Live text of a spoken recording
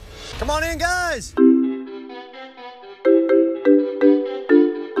Come on in, guys.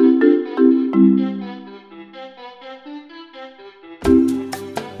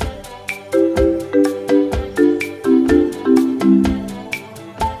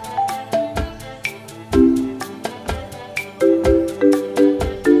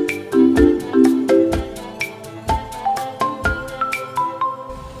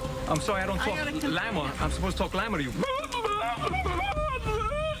 I'm sorry, I don't talk Lammer. I'm supposed to talk Lammer to you.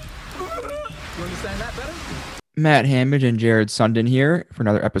 You understand that better? Matt Hamage and Jared Sundin here for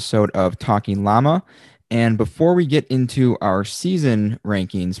another episode of Talking Llama. And before we get into our season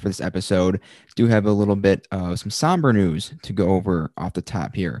rankings for this episode, do have a little bit of some somber news to go over off the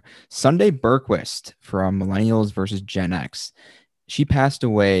top here. Sunday Berquist from Millennials versus Gen X. She passed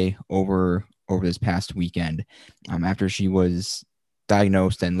away over this past weekend after she was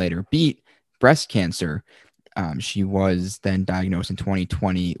diagnosed and later beat breast cancer. She was then diagnosed in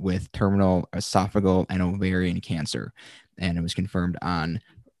 2020 with terminal esophageal and ovarian cancer, and it was confirmed on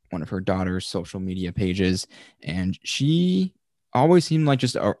one of her daughter's social media pages. And she always seemed like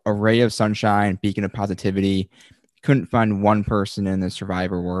just a ray of sunshine, beacon of positivity. Couldn't find one person in the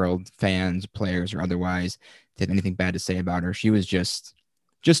Survivor world, fans, players, or otherwise, that had anything bad to say about her. She was just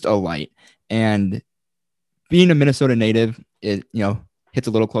a light. And being a Minnesota native, it hits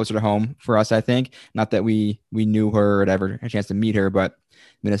a little closer to home for us, I think. Not that we knew her or ever had a chance to meet her, but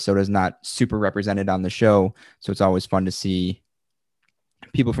Minnesota is not super represented on the show, so it's always fun to see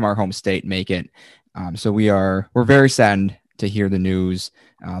people from our home state make it. So we're very saddened to hear the news.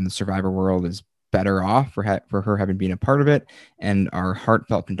 The Survivor world is better off for her having been a part of it, and our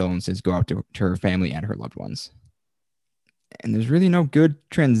heartfelt condolences go out to her family and her loved ones. And there's really no good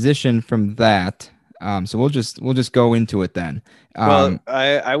transition from that. So we'll just go into it then.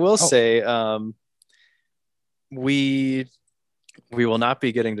 I will say we will not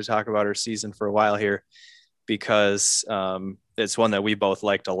be getting to talk about our season for a while here because it's one that we both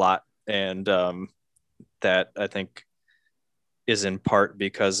liked a lot, and that I think is in part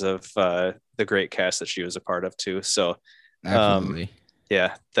because of the great cast that she was a part of too. So absolutely,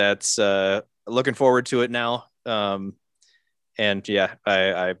 yeah, that's looking forward to it now. And yeah,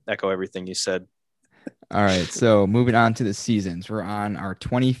 I echo everything you said. All right, so moving on to the seasons. We're on our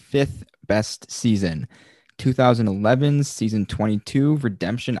 25th best season. 2011 season 22,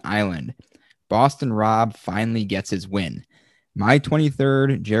 Redemption Island. Boston Rob finally gets his win. My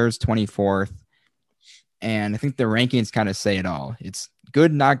 23rd, Jared's 24th. And I think the rankings kind of say it all. It's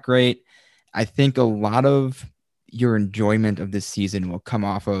good, not great. I think a lot of your enjoyment of this season will come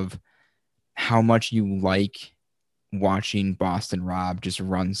off of how much you like watching Boston Rob just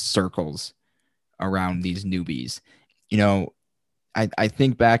run circles around these newbies. I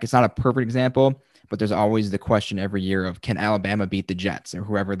think back, it's not a perfect example, but there's always the question every year of, can Alabama beat the Jets or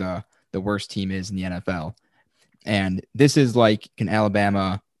whoever the worst team is in the NFL? And this is like, can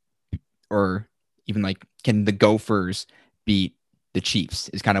Alabama, or even like, can the Gophers beat the Chiefs,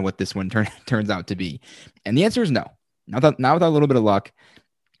 is kind of what this one turns out to be. And the answer is no. Not without a little bit of luck.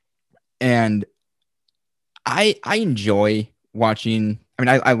 And I enjoy watching. I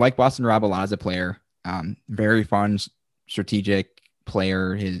mean, I like Boston Rob a lot as a player. Very fun, strategic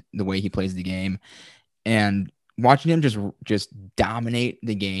player. The way he plays the game, and watching him just dominate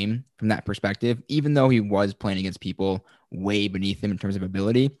the game from that perspective, even though he was playing against people way beneath him in terms of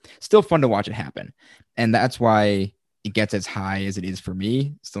ability, still fun to watch it happen. And that's why it gets as high as it is for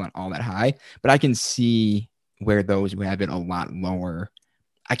me. Still not all that high, but I can see where those who have it a lot lower,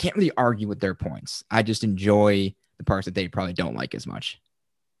 I can't really argue with their points. I just enjoy the parts that they probably don't like as much.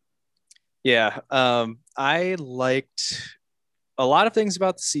 Yeah. I liked a lot of things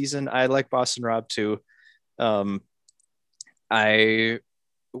about the season. I like Boston Rob too. I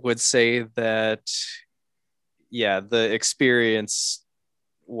would say that, yeah, the experience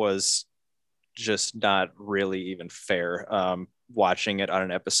was just not really even fair. Watching it on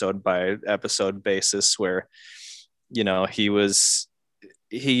an episode by episode basis where,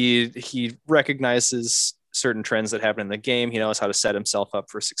 he recognizes certain trends that happen in the game. He knows how to set himself up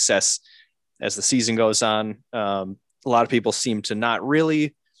for success as the season goes on. A lot of people seem to not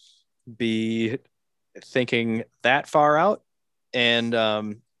really be thinking that far out. And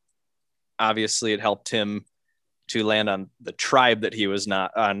obviously it helped him to land on the tribe that he was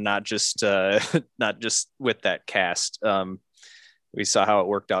not on, not just with that cast. We saw how it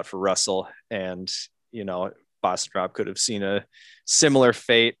worked out for Russell, and, Boston Rob could have seen a similar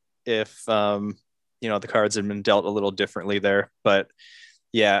fate if, the cards had been dealt a little differently there. But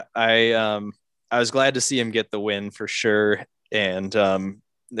yeah, I was glad to see him get the win for sure. And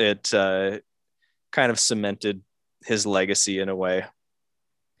it kind of cemented his legacy in a way.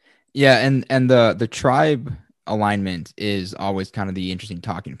 Yeah, and the tribe alignment is always kind of the interesting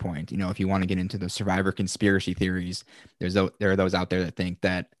talking point. If you want to get into the survivor conspiracy theories, there are those out there that think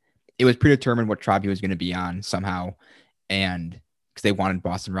that it was predetermined what tribe he was going to be on somehow, and because they wanted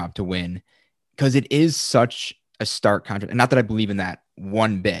Boston Rob to win, because it is such a stark contrast. And not that I believe in that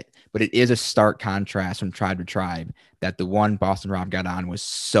one bit, but it is a stark contrast from tribe to tribe that the one Boston Rob got on was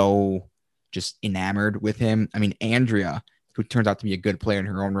so just enamored with him. I mean, Andrea, who turns out to be a good player in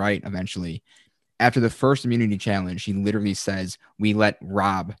her own right eventually, after the first immunity challenge, she literally says, "We let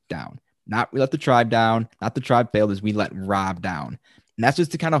Rob down. Not we let the tribe down, not the tribe failed, is we let Rob down." And that's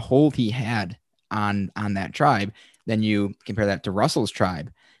just the kind of hold he had on that tribe. Then you compare that to Russell's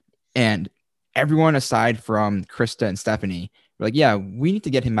tribe. And everyone aside from Krista and Stephanie were like, yeah, we need to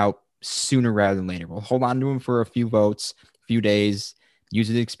get him out sooner rather than later. We'll hold on to him for a few votes, a few days, use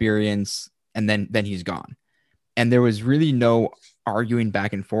his experience, and then he's gone. And there was really no arguing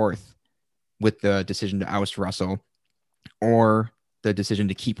back and forth with the decision to oust Russell or the decision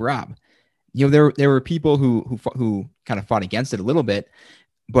to keep Rob. There were people who kind of fought against it a little bit,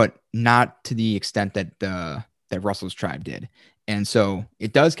 but not to the extent that Russell's tribe did. And so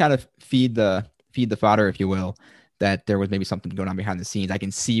it does kind of feed the fodder, if you will, that there was maybe something going on behind the scenes. I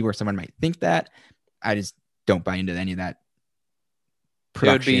can see where someone might think that. I just don't buy into any of that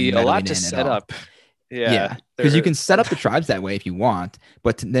production. It would be a lot to at set all. up. Yeah, because you can set up the tribes that way if you want,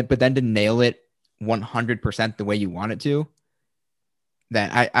 but then to nail it 100% the way you want it to,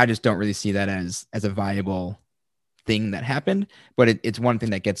 that I just don't really see that as a viable thing that happened. But it's one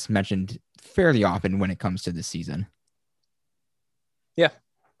thing that gets mentioned fairly often when it comes to this season. Yeah,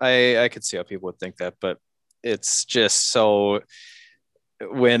 I could see how people would think that, but it's just so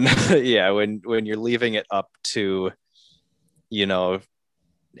when when you're leaving it up to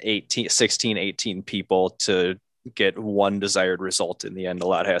 18 people to get one desired result in the end, a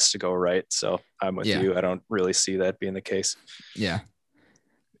lot has to go right. So I'm with you. I don't really see that being the case. Yeah.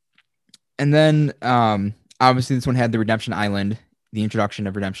 And then obviously this one had the Redemption Island, the introduction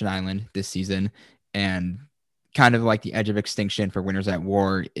of Redemption Island this season, and kind of like the edge of extinction for Winners at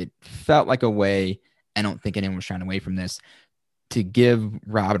War. It felt like a way, I don't think anyone was trying away from this, to give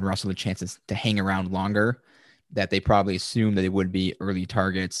Rob and Russell the chances to hang around longer, that they probably assumed that they would be early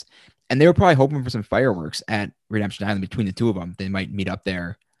targets. And they were probably hoping for some fireworks at Redemption Island between the two of them. They might meet up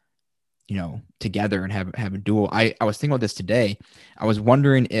there, together and have a duel. I was thinking about this today. I was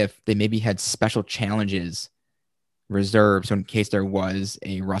wondering if they maybe had special challenges reserved, so in case there was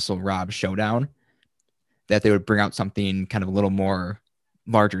a Russell Rob showdown, that they would bring out something kind of a little more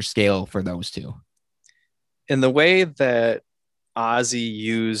larger scale for those two. In the way that Ozzy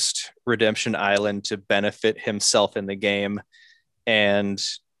used Redemption Island to benefit himself in the game, and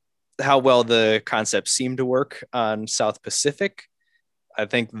how well the concept seemed to work on South Pacific, I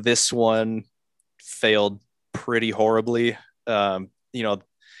think this one failed pretty horribly. Trying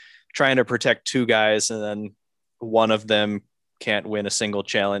to protect two guys and then one of them can't win a single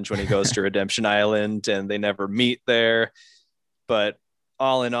challenge when he goes to Redemption Island and they never meet there. But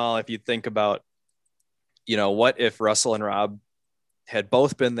all in all, if you think about, what if Russell and Rob had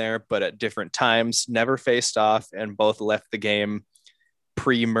both been there, but at different times, never faced off, and both left the game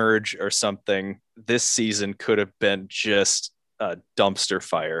pre-merge or something, this season could have been just a dumpster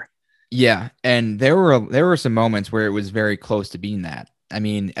fire. Yeah, and there were some moments where it was very close to being that. I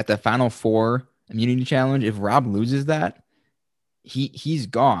mean, at the Final Four immunity challenge, if Rob loses that, he's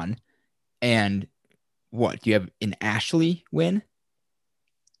gone. And what, do you have an Ashley win?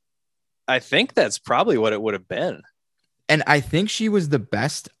 I think that's probably what it would have been. And I think she was the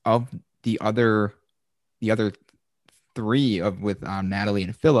best of the other three with Natalie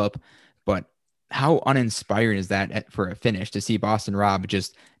and Philip. But how uninspiring is that for a finish to see Boston Rob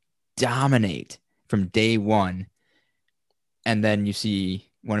just dominate from day one, and then you see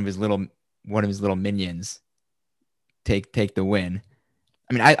one of his little minions take the win.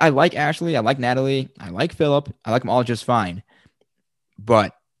 I mean, I like Ashley, I like Natalie, I like Philip, I like them all just fine.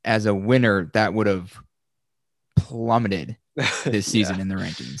 But as a winner, that would have plummeted this season in the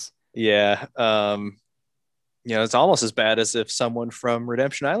rankings. Yeah. It's almost as bad as if someone from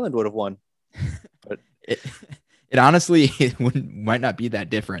Redemption Island would have won. But it honestly, might not be that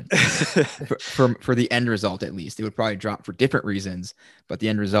different for the end result. At least it would probably drop for different reasons, but the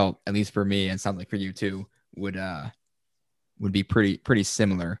end result, at least for me, and sounds like for you too, would be pretty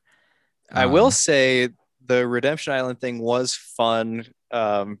similar. I will say the Redemption Island thing was fun,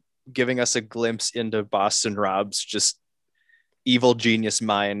 giving us a glimpse into Boston Rob's just evil genius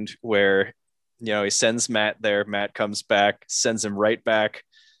mind, where he sends Matt there, Matt comes back, sends him right back,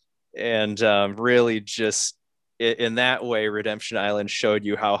 and really just in that way, Redemption Island showed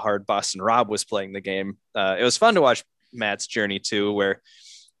you how hard Boston Rob was playing the game. It was fun to watch Matt's journey too, where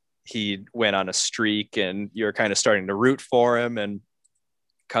he went on a streak and you're kind of starting to root for him, and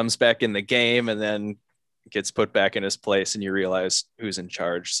comes back in the game and then gets put back in his place, and you realize who's in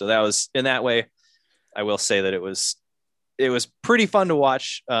charge. So that was, in that way, I will say that it was pretty fun to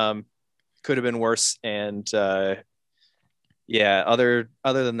watch. Could have been worse. And yeah, other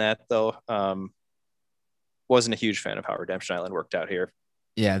than that though, wasn't a huge fan of how Redemption Island worked out here.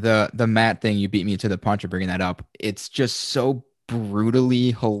 Yeah, the Matt thing, you beat me to the punch of bringing that up. It's just so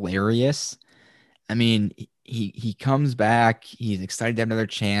brutally hilarious. I mean, he comes back, he's excited to have another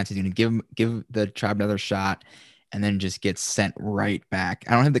chance. He's going to give the tribe another shot, and then just gets sent right back.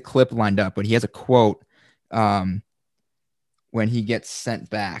 I don't have the clip lined up, but he has a quote when he gets sent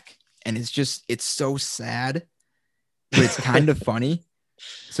back, and it's so sad, but it's kind of funny.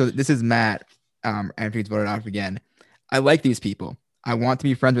 So this is Matt after he's voted off again. I like these people. I want to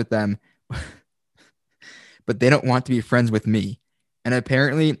be friends with them, but they don't want to be friends with me. And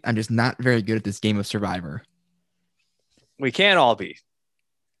apparently, I'm just not very good at this game of Survivor. We can't all be.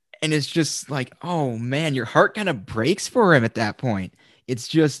 And it's just like, oh man, your heart kind of breaks for him at that point. It's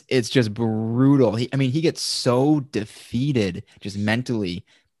just brutal. He gets so defeated just mentally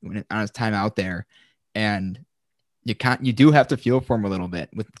on his time out there, and you do have to feel for him a little bit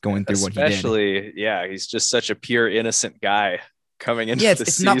with going through what he did. Especially, yeah, he's just such a pure innocent guy coming into the season.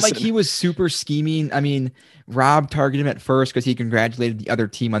 It's not like he was super scheming. I mean, Rob targeted him at first because he congratulated the other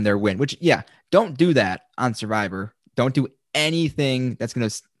team on their win, which, yeah, don't do that on Survivor. Don't do anything that's going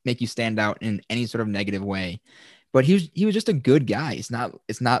to make you stand out in any sort of negative way. But he was just a good guy. It's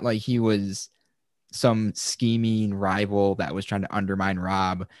not like he was some scheming rival that was trying to undermine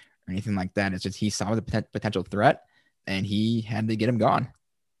Rob or anything like that. It's just he saw the potential threat, and he had to get him gone.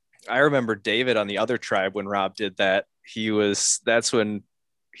 I remember David on the other tribe when Rob did that. That's when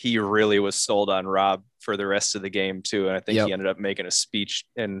he really was sold on Rob for the rest of the game too. And I think he ended up making a speech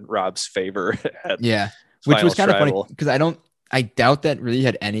in Rob's favor. Which was kind of funny because I doubt that really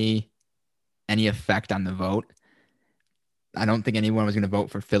had any effect on the vote. I don't think anyone was going to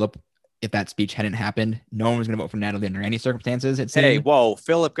vote for Philip if that speech hadn't happened. No one was going to vote for Natalie under any circumstances. Hey, whoa,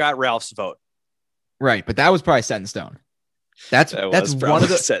 Philip got Ralph's vote. Right, but that was probably set in stone. That's one of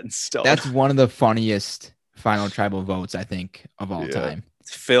the set in stone. That's one of the funniest final tribal votes, I think, of all time.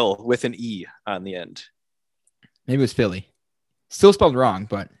 Phil with an E on the end. Maybe it was Philly. Still spelled wrong,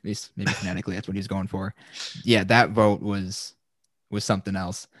 but at least maybe phonetically that's what he's going for. Yeah, that vote was something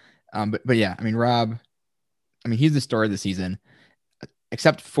else. But yeah, I mean, Rob, he's the story of the season,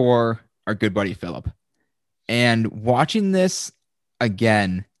 except for our good buddy Philip. And watching this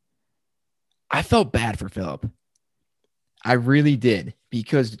again, I felt bad for Philip. I really did,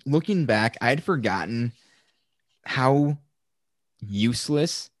 because looking back, I'd forgotten how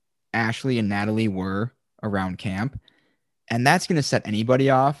useless Ashley and Natalie were around camp. And that's going to set anybody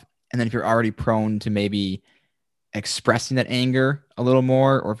off. And then if you're already prone to maybe expressing that anger a little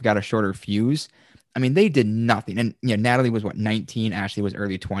more, or if you got a shorter fuse, they did nothing. And Natalie was 19, Ashley was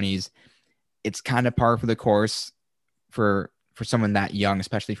early 20s. It's kind of par for the course for someone that young,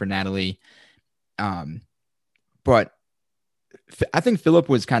 especially for Natalie. But I think Philip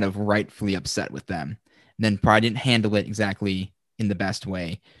was kind of rightfully upset with them, and then probably didn't handle it exactly in the best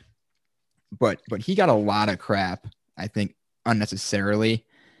way. But he got a lot of crap, I think, unnecessarily.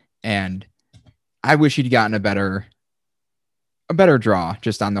 And I wish he'd gotten a better draw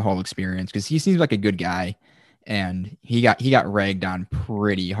just on the whole experience, because he seems like a good guy, and he got ragged on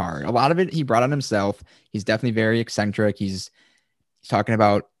pretty hard. A lot of it he brought on himself. He's definitely very eccentric. He's talking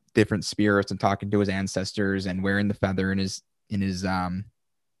about different spirits and talking to his ancestors and wearing the feather in his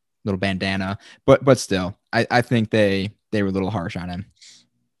little bandana. But still, I think they were a little harsh on him.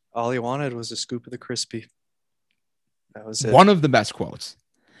 All he wanted was a scoop of the crispy. That was it. One of the best quotes.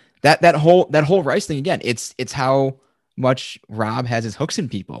 That whole rice thing again. It's how much Rob has his hooks in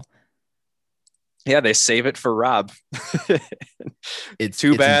people. Yeah, they save it for Rob. It's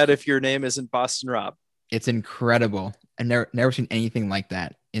too bad if your name isn't Boston Rob. It's incredible. I've never seen anything like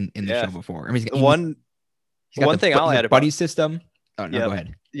that in the show before. He's got one thing I'll add about buddy system. Oh no, go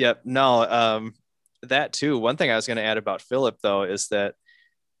ahead. Yep. No, that too. One thing I was going to add about Philip though is that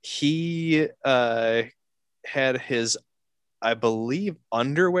he had his, I believe,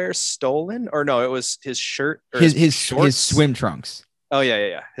 underwear stolen, or no, it was his shirt or his swim trunks. Oh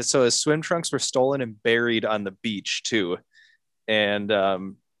yeah. So his swim trunks were stolen and buried on the beach too. And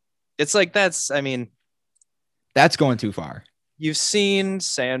it's like, that's going too far. You've seen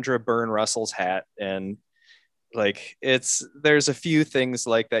Sandra burn Russell's hat, and like there's a few things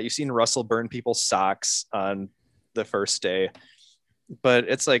like that. You've seen Russell burn people's socks on the first day, but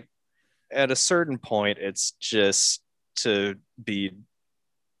it's like at a certain point, it's just to be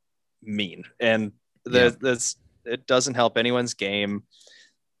mean, and that's it doesn't help anyone's game.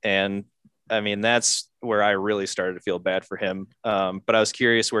 And I mean, that's where I really started to feel bad for him. But I was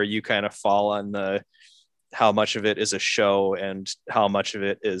curious where you kind of fall on the how much of it is a show and how much of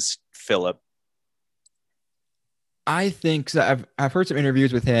it is Philip. I think so. I've heard some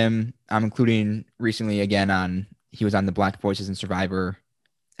interviews with him, including recently again he was on the Black Voices and Survivor,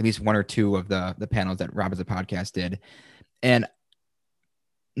 at least one or two of the panels that Rob as a podcast did. And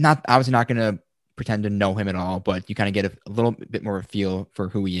I was not going to pretend to know him at all, but you kind of get a little bit more of a feel for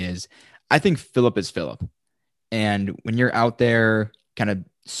who he is. I think Philip is Philip. And when you're out there kind of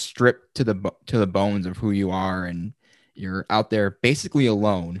stripped to the bones of who you are, and you're out there basically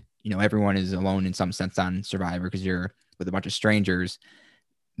alone, everyone is alone in some sense on Survivor because you're with a bunch of strangers,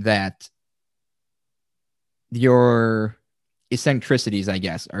 that your eccentricities, I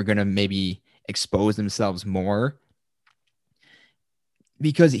guess, are going to maybe expose themselves more,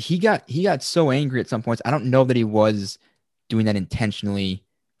 because he got so angry at some points. I don't know that he was doing that intentionally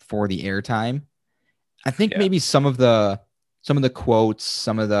for the airtime. I think maybe some of the quotes,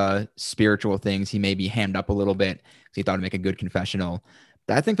 some of the spiritual things, he maybe hammed up a little bit because he thought it'd make a good confessional.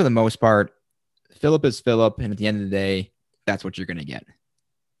 But I think for the most part, Philip is Philip, and at the end of the day, that's what you're going to get.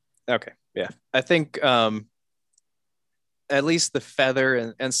 Okay, yeah, I think at least the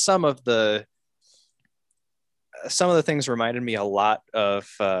feather and some of the things reminded me a lot of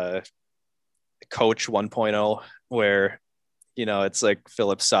Coach 1.0, where it's like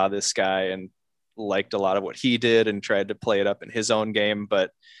Philip saw this guy and liked a lot of what he did and tried to play it up in his own game,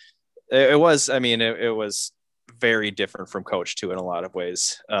 but it was very different from Coach 2 in a lot of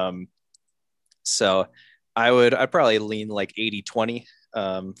ways. So I'd probably lean like 80-20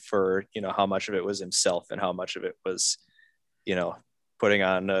 for how much of it was himself and how much of it was putting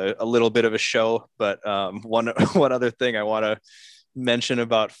on a little bit of a show. But one other thing I want to mention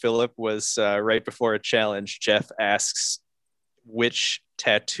about Philip was right before a challenge, Jeff asks which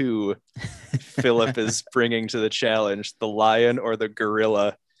tattoo Philip is bringing to the challenge, the lion or the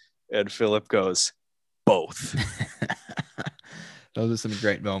gorilla, and Philip goes, both. Those are some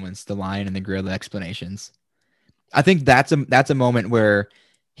great moments, the lion and the gorilla explanations. I think that's a moment where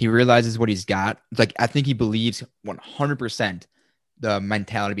he realizes what he's got. Like, I think he believes 100% the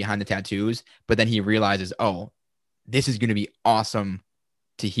mentality behind the tattoos, but then he realizes, oh, this is going to be awesome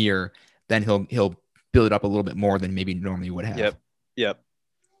to hear. Then he'll build it up a little bit more than maybe normally would have. Yep.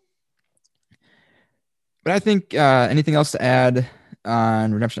 But I think anything else to add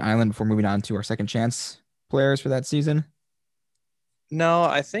on Redemption Island before moving on to our second chance players for that season? No,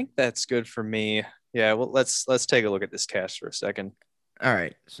 I think that's good for me. Yeah, well, let's take a look at this cast for a second. All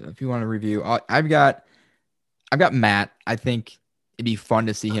right. So if you want to review, I've got Matt. I think it'd be fun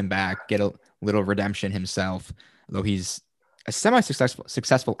to see him back, get a little redemption himself, although he's a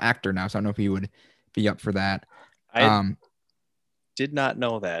semi-successful actor now, so I don't know if he would be up for that. I did not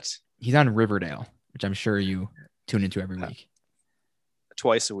know that. He's on Riverdale, which I'm sure you tune into every week.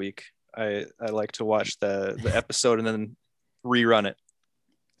 Twice a week. I like to watch the episode and then rerun it.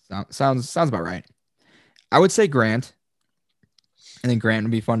 Sounds about right. I would say Grant. I think Grant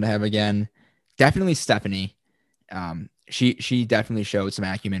would be fun to have again. Definitely Stephanie. She definitely showed some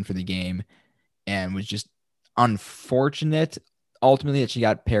acumen for the game and was just unfortunate ultimately that she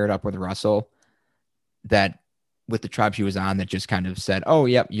got paired up with Russell, that with the tribe she was on, that just kind of said, oh,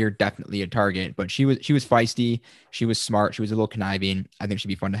 yep, you're definitely a target. But she was feisty. She was smart. She was a little conniving. I think she'd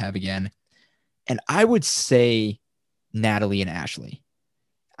be fun to have again. And I would say Natalie and Ashley.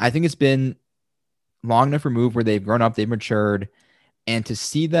 I think it's been long enough removed where they've grown up, they've matured, and to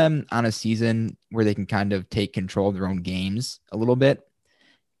see them on a season where they can kind of take control of their own games a little bit,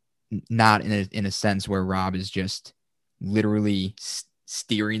 not in a sense where Rob is just literally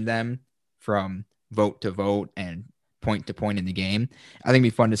steering them from vote to vote and point to point in the game. I think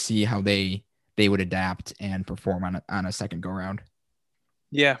it'd be fun to see how they would adapt and perform on a second go round.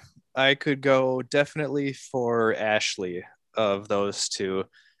 Yeah, I could go definitely for Ashley of those two.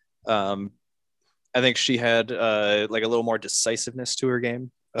 I think she had like a little more decisiveness to her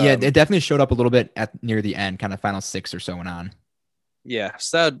game. Yeah, it definitely showed up a little bit near the end, kind of final 6 or so and on. Yeah,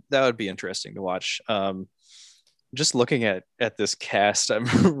 so that would be interesting to watch. Just looking at this cast, I'm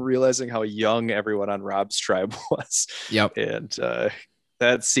realizing how young everyone on Rob's tribe was. Yep. And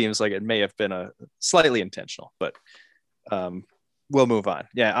that seems like it may have been a slightly intentional, but we'll move on.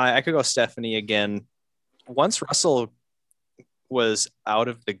 Yeah, I could go Stephanie again. Once Russell was out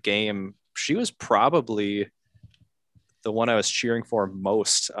of the game, she was probably the one I was cheering for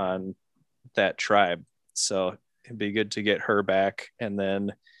most on that tribe. So It'd be good to get her back. And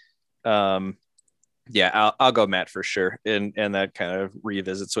then, yeah, I'll go Matt for sure. And that kind of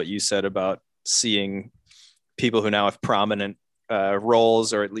revisits what you said about seeing people who now have prominent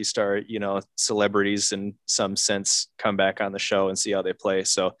roles, or at least are, you know, celebrities in some sense, come back on the show and see how they play.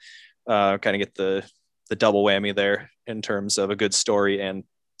 So kind of get the double whammy there in terms of a good story and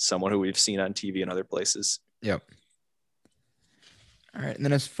someone who we've seen on TV and other places. Yep. All right. And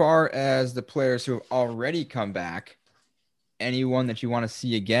then as far as the players who have already come back, anyone that you want to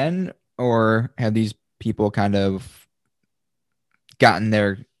see again, or have these people kind of gotten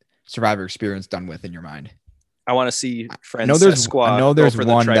their Survivor experience done with in your mind? I want to see I know there's one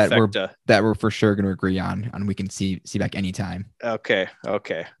that we're for sure going to agree on we can see back anytime. Okay.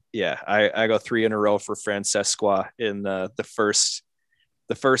 Yeah, I go 3 in a row for Francesca in the first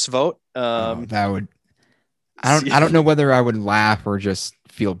vote. That would, I don't know whether I would laugh or just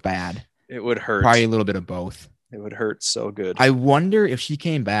feel bad. It would hurt. Probably a little bit of both. It would hurt so good. I wonder if she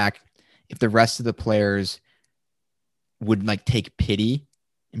came back, if the rest of the players would like take pity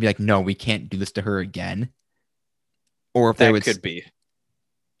and be like, no, we can't do this to her again. Or if they would, could be.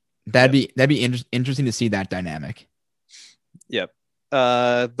 That'd be interesting to see that dynamic. Yep.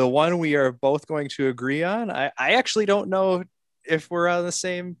 The one we are both going to agree on, I actually don't know if we're on the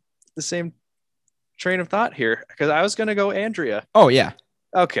same train of thought here, because I was going to go Andrea. Oh yeah.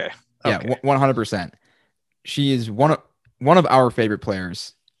 Okay. Yeah, 100%. She is one of our favorite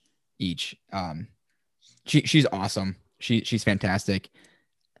players each. She's awesome. She's fantastic.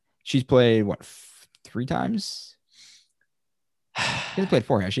 She's played 3 times? She hasn't played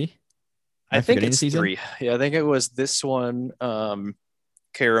 4, has she? I think it's 3. Yeah, I think it was this one,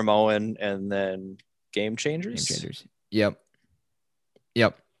 Karamoan, and then Game Changers. Yep.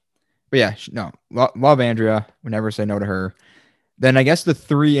 But yeah, love Andrea. Would never say no to her. Then I guess the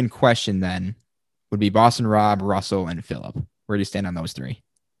 3 in question then would be Boston Rob, Russell, and Philip. Where do you stand on those 3?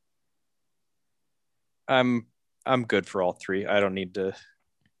 I'm good for all 3. I don't need to.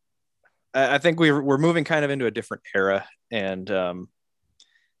 I think we're moving kind of into a different era, and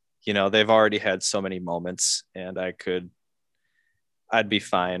you know, they've already had so many moments, and I'd be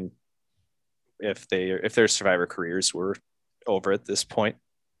fine if their Survivor careers were over at this point.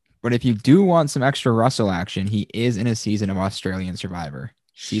 But if you do want some extra Russell action, he is in a season of Australian Survivor,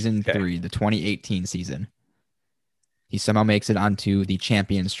 season 3, the 2018 season. He somehow makes it onto the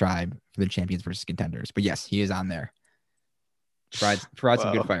Champions tribe for the Champions versus Contenders. But yes, he is on there. Provides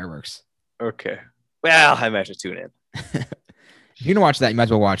some good fireworks. Okay. Well, I might have to tune in. If you're going to watch that, you might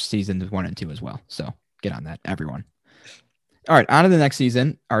as well watch seasons 1 and 2 as well. So get on that, everyone. All right, on to the next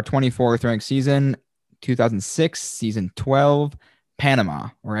season, our 24th ranked season, 2006, season 12, Panama,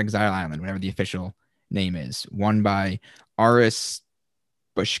 or Exile Island, whatever the official name is, won by Aris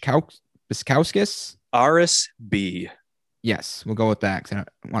Buskauskas. Aris B. Yes, we'll go with that because I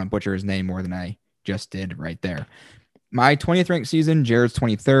don't want to butcher his name more than I just did right there. My 20th ranked season, Jared's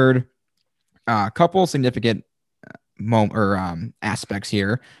 23rd. A couple significant aspects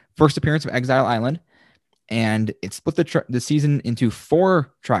here. First appearance of Exile Island, and it split the season into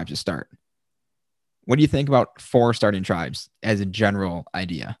 4 tribes to start. What do you think about 4 starting tribes as a general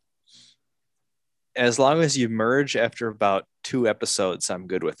idea? As long as you merge after about 2 episodes, I'm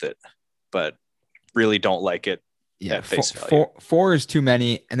good with it, but really don't like it. Yeah, at face value. 4 is too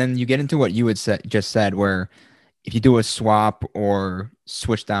many, and then you get into what you had just said, where if you do a swap or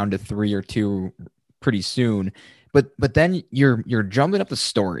switch down to 3 or 2 pretty soon, but then you're jumbling up the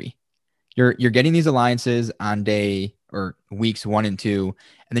story. You're getting these alliances on day or weeks 1 and 2,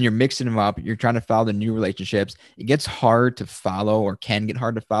 and then you're mixing them up. You're trying to follow the new relationships. It gets hard to follow, or can get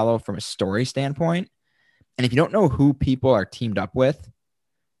hard to follow from a story standpoint. And if you don't know who people are teamed up with,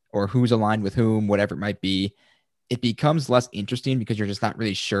 or who's aligned with whom, whatever it might be, it becomes less interesting because you're just not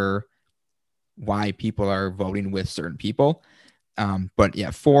really sure why people are voting with certain people. But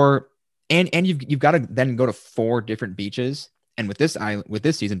yeah, 4, and you've got to then go to 4 different beaches. And with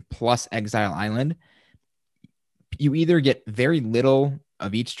this season plus Exile Island, you either get very little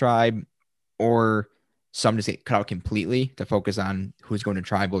of each tribe, or some just get cut out completely to focus on who's going to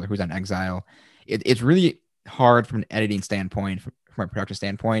tribal or who's on exile. It's really hard from an editing standpoint, from a production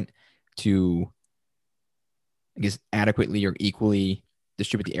standpoint, to, I guess, adequately or equally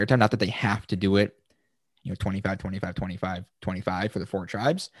distribute the airtime. Not that they have to do it, 25, 25, 25, 25 for the 4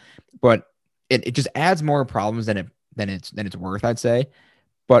 tribes, but it just adds more problems than it's worth, I'd say.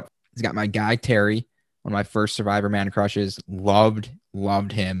 But it's got my guy Terry, one of my first Survivor man crushes. Loved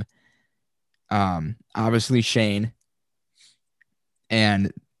him. Obviously Shane.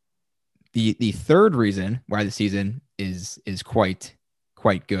 And the third reason why the season is quite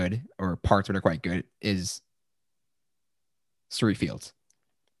good, or parts of it are quite good, is Suri Fields.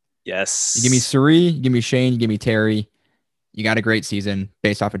 Yes. You give me Suri, you give me Shane, you give me Terry. You got a great season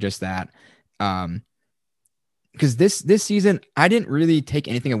based off of just that. Because this season, I didn't really take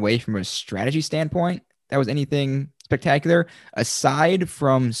anything away from a strategy standpoint that was anything spectacular, aside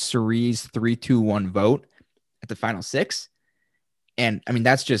from Suri's 3-2-1 vote at the final 6. And I mean,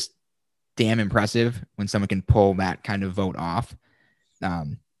 that's just damn impressive when someone can pull that kind of vote off.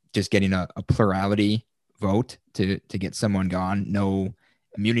 Just getting a plurality vote to get someone gone. No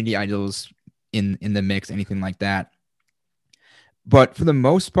immunity idols in the mix, anything like that. But for the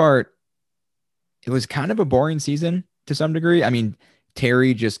most part, it was kind of a boring season to some degree. I mean,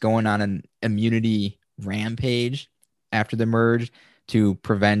 Terry just going on an immunity rampage after the merge to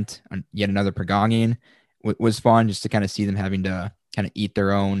prevent yet another Pagonging was fun, just to kind of see them having to kind of eat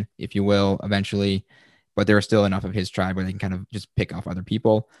their own, if you will, eventually. But there was still enough of his tribe where they can kind of just pick off other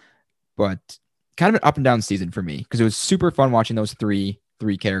people. But kind of an up and down season for me, because it was super fun watching those three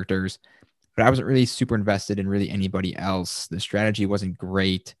characters. But I wasn't really super invested in really anybody else. The strategy wasn't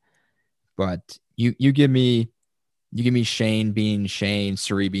great. But you give me Shane being Shane,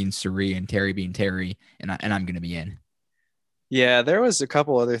 Suri being Suri, and Terry being Terry, and I'm gonna be in. Yeah, there was a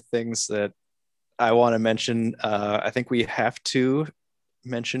couple other things that I want to mention. I think we have to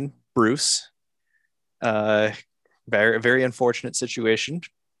mention Bruce. Very, very unfortunate situation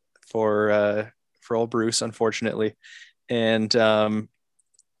for old Bruce, unfortunately. And I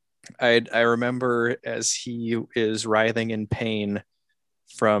remember as he is writhing in pain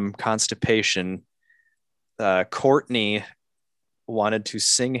from constipation, Courtney wanted to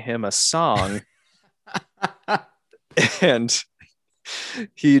sing him a song. And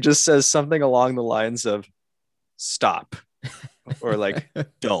he just says something along the lines of "stop" or like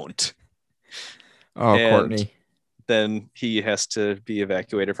 "don't." Oh, And Courtney. then he has to be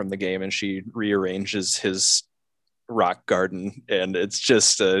evacuated from the game, and she rearranges his rock garden, and it's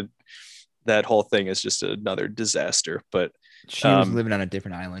just that whole thing is just another disaster. But she was living on a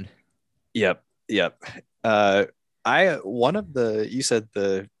different island. Yep. One of you said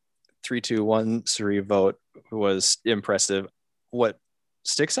the 3-2-1 Suri vote was impressive. What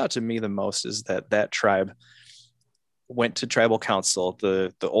sticks out to me the most is that tribe went to tribal council.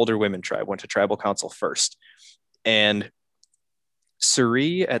 The older women tribe went to tribal council first, and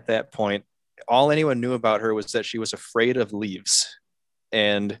Suri at that point, all anyone knew about her was that she was afraid of leaves.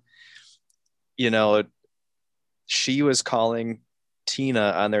 And she was calling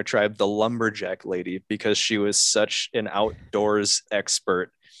Tina on their tribe the lumberjack lady because she was such an outdoors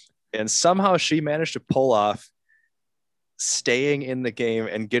expert. And somehow she managed to pull off staying in the game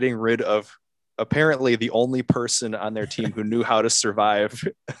and getting rid of apparently the only person on their team who knew how to survive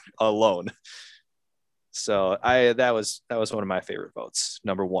alone. So that was one of my favorite votes.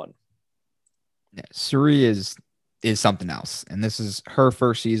 Number 1. Yeah, Suri is something else. And this is her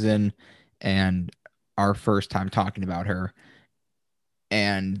first season and our first time talking about her.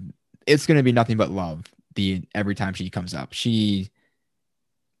 And it's going to be nothing but love every time she comes up. She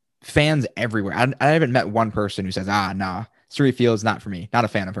fans everywhere. I haven't met one person who says, nah, Suri Fields not for me. Not a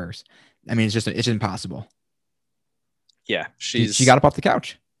fan of hers. I mean, it's impossible. Yeah, she got up off the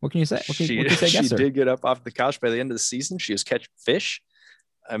couch. What can you say? What can you say she did get up off the couch by the end of the season. She was catching fish.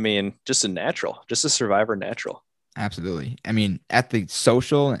 I mean, just a survivor natural. Absolutely. I mean, at the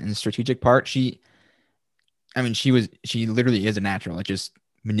social and strategic part, she literally is a natural at just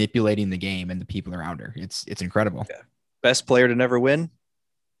manipulating the game and the people around her. It's incredible. Yeah. Best player to never win.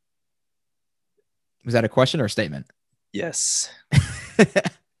 Was that a question or a statement? Yes.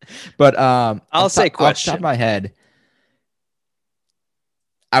 But I'll say question. Off the top of my head,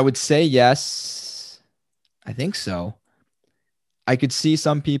 I would say yes. I think so. I could see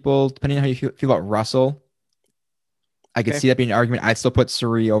some people, depending on how you feel about Russell, I could see that being an argument. I'd still put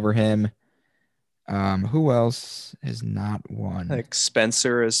Suri over him. Who else has not won? Like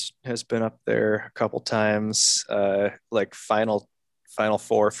Spencer has been up there a couple times. Like final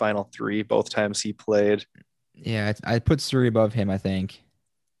 4, final 3, both times he played. Yeah, I'd put Suri above him, I think.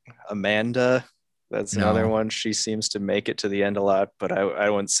 Amanda, that's another one. She seems to make it to the end a lot, but I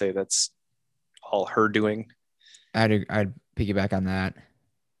wouldn't say that's all her doing. I'd piggyback on that.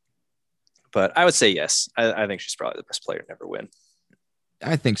 But I would say yes. I think she's probably the best player to never win.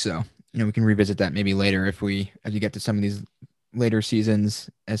 I think so. We can revisit that maybe later as you get to some of these later seasons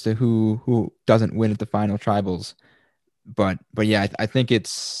as to who doesn't win at the final tribals. But yeah, I think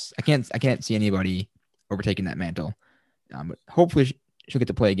I can't see anybody overtaking that mantle. But hopefully she'll get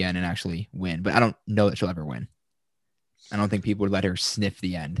to play again and actually win. But I don't know that she'll ever win. I don't think people would let her sniff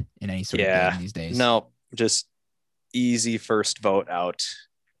the end in any sort of game these days. No, just easy first vote out.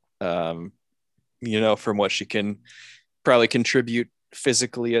 From what she can probably contribute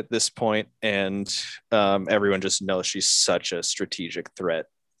physically at this point, and everyone just knows she's such a strategic threat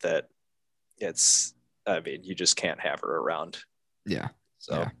that you just can't have her around. Yeah.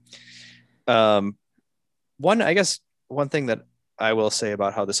 So, yeah. One thing that I will say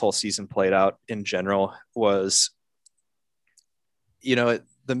about how this whole season played out in general was,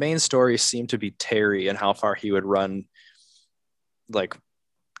 the main story seemed to be Terry and how far he would run, like,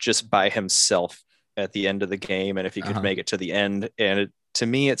 just by himself at the end of the game, and if he could make it to the end. And to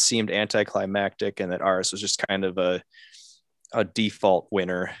me, it seemed anticlimactic, and that Aris was just kind of a default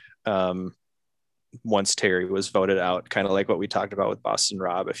winner once Terry was voted out, kind of like what we talked about with Boston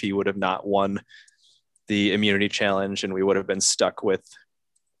Rob. If he would have not won the immunity challenge, and we would have been stuck with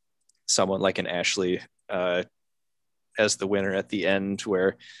someone like an Ashley as the winner at the end,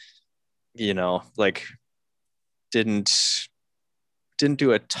 where, like, didn't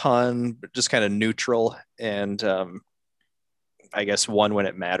do a ton, but just kind of neutral, and I guess won when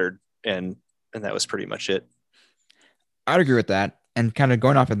it mattered, and that was pretty much it. I'd agree with that. And kind of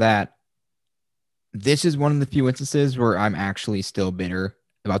going off of that, this is one of the few instances where I'm actually still bitter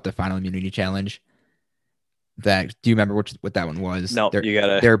about the final immunity challenge. Do you remember what that one was? No,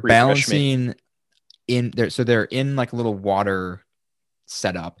 they're balancing in there. So they're in like a little water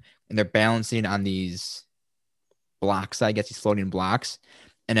setup, and they're balancing on these blocks, I guess these floating blocks.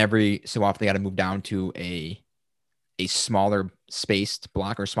 And every so often they got to move down to a smaller spaced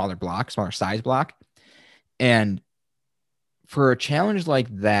block or smaller size block. And for a challenge like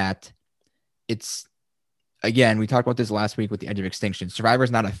that, it's, again, we talked about this last week with the Edge of Extinction. Survivor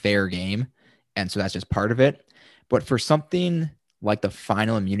is not a fair game, and so that's just part of it. But for something like the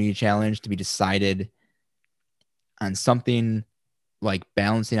final immunity challenge to be decided on something like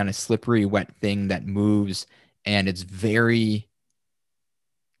balancing on a slippery, wet thing that moves, and it's very,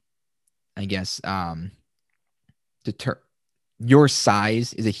 I guess, your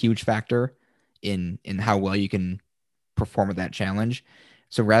size is a huge factor in how well you can perform at that challenge.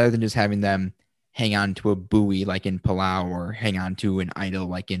 So rather than just having them hang on to a buoy like in Palau, or hang on to an idol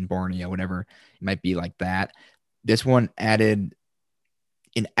like in Borneo, whatever it might be like that, this one added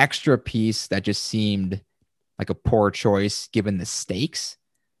an extra piece that just seemed like a poor choice given the stakes,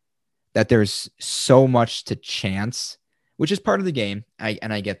 that there's so much to chance, which is part of the game. I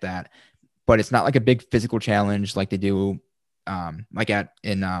get that, but it's not like a big physical challenge like they do in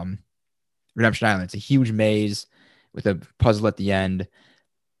Redemption Island. It's a huge maze with a puzzle at the end.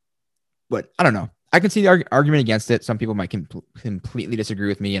 But I don't know. I can see the argument against it. Some people might completely disagree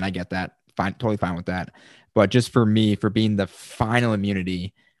with me, and I get that. Fine, totally fine with that. But just for me, for being the final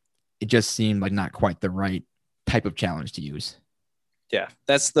immunity, it just seemed like not quite the right type of challenge to use. Yeah,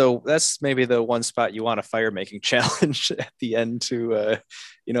 that's maybe the one spot you want a fire making challenge at the end to,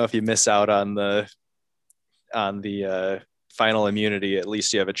 if you miss out on the final immunity, at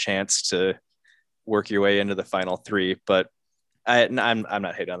least you have a chance to work your way into the final three. But I'm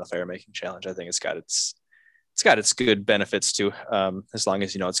not hating on the fire making challenge. I think it's got its good benefits too, as long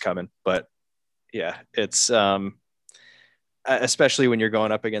as it's coming. But yeah, it's especially when you're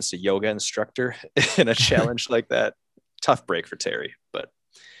going up against a yoga instructor in a challenge like that. Tough break for Terry, but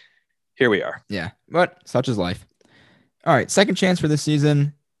here we are. Yeah, but such is life. All right, second chance for this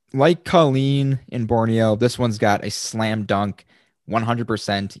season. Like Colleen in Borneo, this one's got a slam dunk,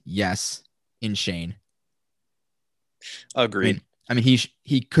 100% yes in Shane. Agreed. I mean,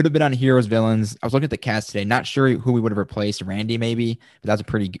 he could have been on Heroes Villains. I was looking at the cast today. Not sure who we would have replaced. Randy maybe, but that's a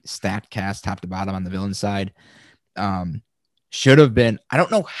pretty stacked cast, top to bottom on the villain side. Should have been. I don't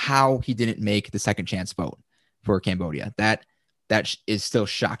know how he didn't make the second chance vote for Cambodia. That is still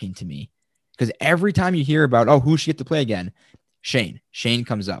shocking to me, because every time you hear about, who should get to play again, Shane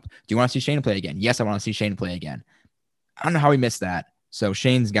comes up. Do you want to see Shane play again? Yes, I want to see Shane play again. I don't know how he missed that. So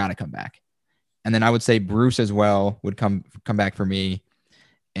Shane's got to come back. And then I would say Bruce as well would come back for me.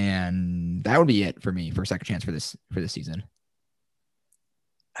 And that would be it for me for a second chance for this season.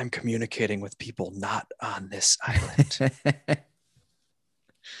 I'm communicating with people not on this island.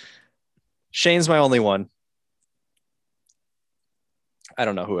 Shane's my only one. I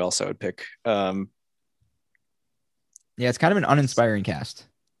don't know who else I would pick. Yeah, it's kind of an uninspiring cast.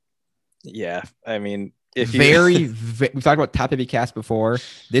 Yeah, I mean, we've talked about top heavy cast before.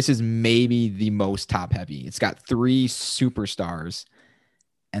 This is maybe the most top heavy. It's got 3 superstars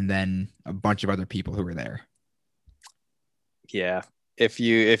and then a bunch of other people who were there. Yeah, if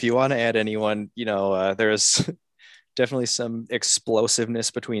you want to add anyone, there's definitely some explosiveness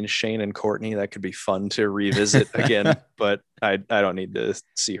between Shane and Courtney that could be fun to revisit again, but I don't need to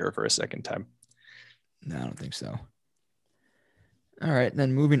see her for a second time. No, I don't think so. All right.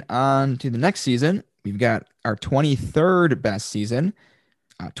 Then moving on to the next season, we've got our 23rd best season,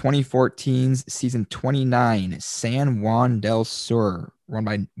 2014's season 29, San Juan del Sur,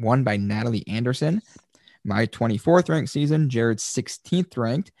 won by Natalie Anderson. My 24th ranked season, Jared's 16th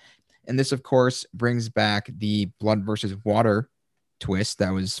ranked. And this, of course, brings back the blood versus water twist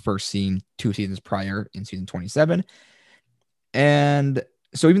that was first seen 2 seasons prior in season 27. And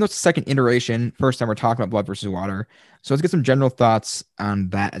so even though it's the second iteration, first time we're talking about blood versus water. So let's get some general thoughts on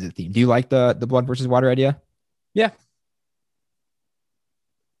that as a theme. Do you like the blood versus water idea? Yeah.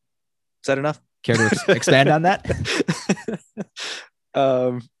 Is that enough? Care to expand on that?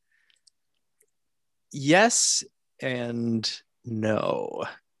 Yes and no.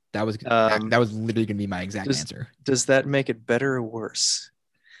 That was literally going to be my exact answer. Does that make it better or worse?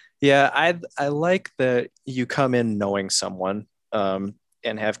 Yeah, I like that you come in knowing someone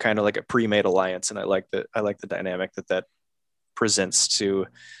and have kind of like a pre-made alliance, and I like the dynamic that presents to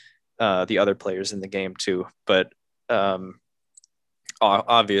the other players in the game too. But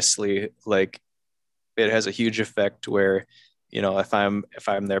obviously, like, it has a huge effect where, you know, if I'm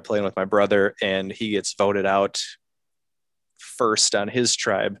there playing with my brother and he gets voted out first on his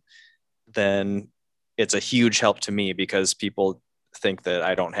tribe, then it's a huge help to me because people think that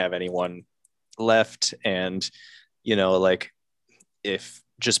I don't have anyone left. And, you know, like, if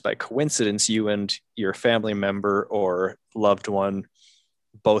just by coincidence you and your family member or loved one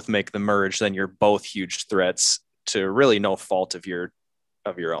both make the merge, then you're both huge threats to really no fault of your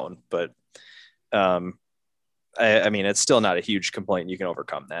own. But I mean, it's still not a huge complaint. You can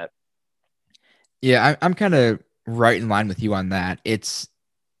overcome that. Yeah, I'm kind of right in line with you on that. It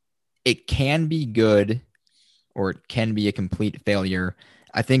can be good or it can be a complete failure.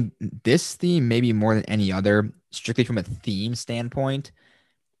 I think this theme, maybe more than any other, strictly from a theme standpoint,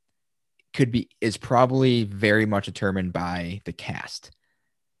 is probably very much determined by the cast.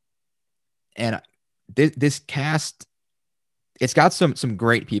 And this cast, it's got some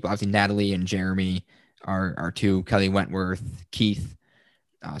great people. Obviously, Natalie and Jeremy are two. Kelly Wentworth, Keith,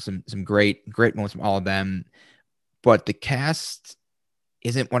 some great moments from all of them. But the cast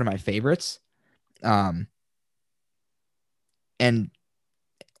isn't one of my favorites. And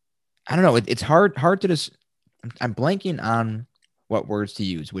I don't know. It's hard to just. I'm blanking on what words to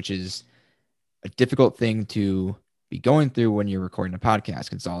use, which is a difficult thing to be going through when you're recording a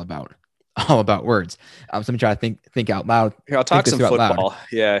podcast. It's all about words. So let me try to think out loud. Here, I'll talk some football.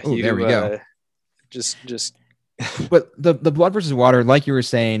 Yeah. Ooh, there we go. Just. But the blood versus water, like you were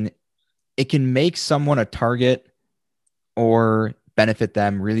saying, it can make someone a target or benefit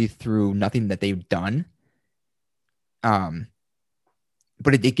them really through nothing that they've done.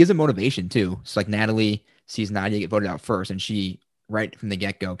 But it gives them motivation too. So like Natalie sees Nadia get voted out first, and she right from the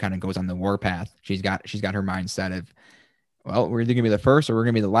get-go kind of goes on the warpath. She's got her mindset of, well, we're either gonna be the first or we're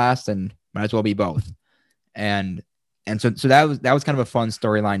gonna be the last, and might as well be both. And so that was kind of a fun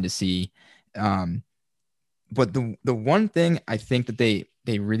storyline to see. But the one thing I think that they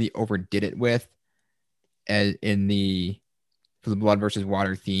really overdid it with, for the blood versus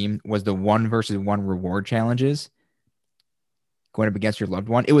water theme, was the 1 versus 1 reward challenges going up against your loved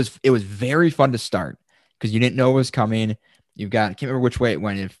one. It was very fun to start because you didn't know what was coming. I can't remember which way it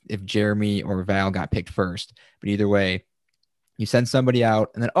went, if Jeremy or Val got picked first, but either way, you send somebody out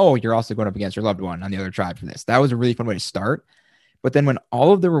and then, you're also going up against your loved one on the other tribe for this. That was a really fun way to start. But then when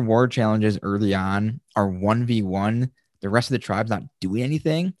all of the reward challenges early on are 1v1, the rest of the tribe's not doing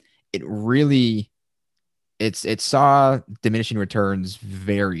anything. It really, it saw diminishing returns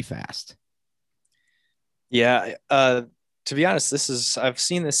very fast. Yeah. To be honest, I've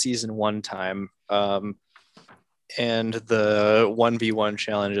seen this season one time. And the 1v1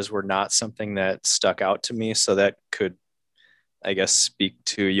 challenges were not something that stuck out to me. So that could, I guess, speak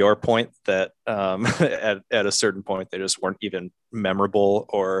to your point that at a certain point, they just weren't even memorable,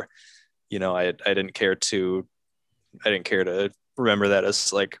 or, you know, I didn't care to remember that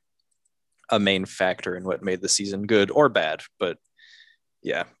as like a main factor in what made the season good or bad. But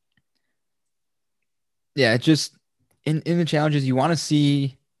yeah. Yeah. It just, in the challenges, you want to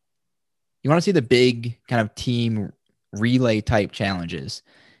see the big kind of team relay type challenges,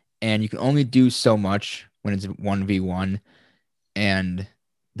 and you can only do so much when it's 1v1. And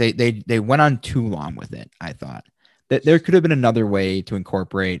they went on too long with it. I thought that there could have been another way to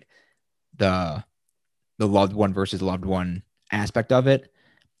incorporate the loved one versus loved one aspect of it.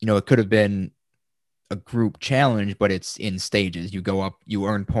 You know, it could have been a group challenge, but it's in stages. You go up, you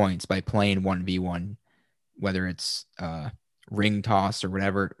earn points by playing 1v1, whether it's ring toss or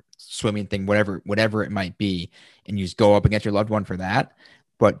whatever, swimming thing, whatever it might be, and you just go up against your loved one for that.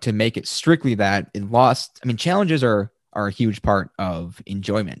 But to make it strictly that, it lost. I mean, challenges are are a huge part of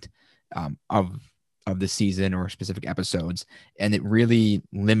enjoyment of the season or specific episodes, and it really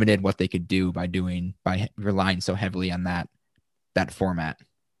limited what they could do by relying so heavily on that format.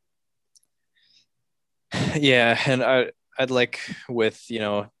 Yeah, and I'd like, with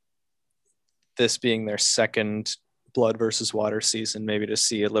this being their second Blood versus Water season, maybe to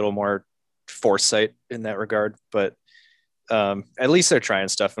see a little more foresight in that regard. But at least they're trying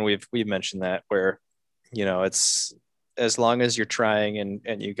stuff, and we've mentioned that, where it's, as long as you're trying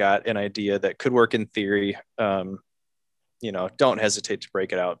and you got an idea that could work in theory, don't hesitate to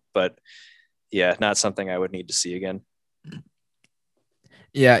break it out. But yeah, not something I would need to see again.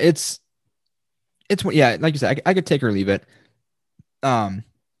 Yeah, it's yeah, like you said, I could take or leave it.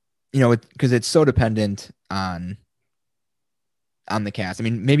 Because it's so dependent on the cast. I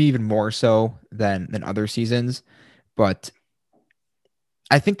mean, maybe even more so than other seasons, but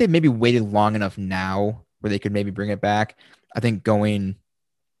I think they maybe waited long enough now where they could maybe bring it back. I think going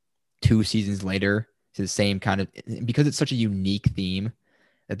 2 seasons later to the same kind of, because it's such a unique theme,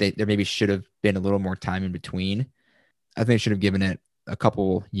 that there maybe should have been a little more time in between. I think they should have given it a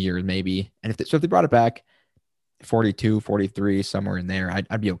couple years maybe. And if they brought it back 42, 43, somewhere in there,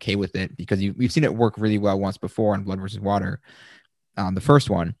 I'd be okay with it, because we've seen it work really well once before on Blood versus Water, the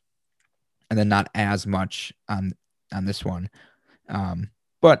first one, and then not as much on this one.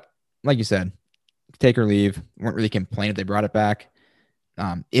 But like you said, take or leave. Weren't really complaining if they brought it back.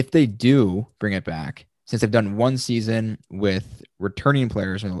 If they do bring it back, since they've done 1 season with returning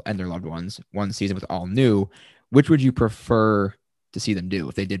players and their loved ones, 1 season with all new, which would you prefer to see them do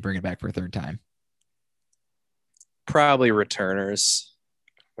if they did bring it back for a 3rd time? Probably returners.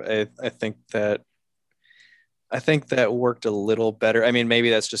 I think that worked a little better. I mean, maybe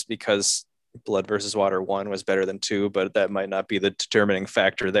that's just because Blood versus Water 1 was better than 2, but that might not be the determining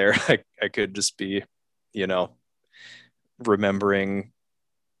factor there. I could just be, remembering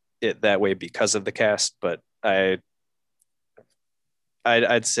it that way because of the cast, but I'd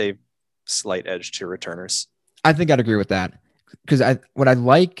say slight edge to returners. I think I'd agree with that, because what I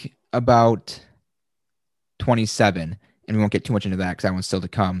like about 27, and we won't get too much into that because that one's still to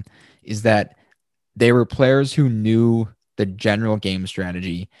come, is that they were players who knew the general game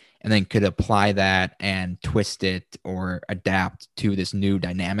strategy and then could apply that and twist it or adapt to this new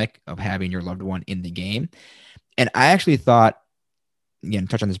dynamic of having your loved one in the game. And I actually thought, again,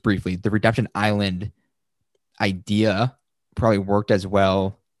 touch on this briefly, the Redemption Island idea probably worked as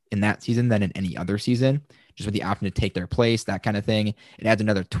well in that season than in any other season, just with the option to take their place, that kind of thing. It adds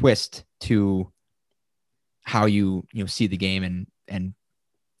another twist to how you see the game and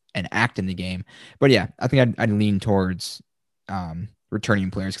act in the game. But yeah, I think I'd lean towards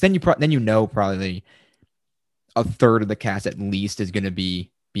returning players, because then probably a third of the cast at least is going to be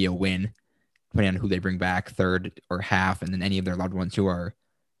a win, depending on who they bring back, third or half, and then any of their loved ones who are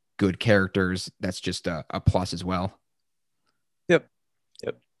good characters, that's just a plus as well. Yep.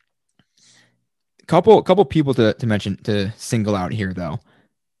 Couple people to mention, to single out here though.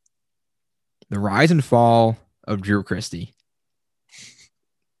 The rise and fall of Drew Christie.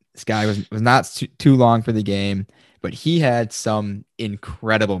 This guy was not too long for the game, but he had some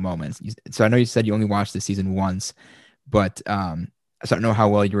incredible moments. So I know you said you only watched the season once, but so I don't know how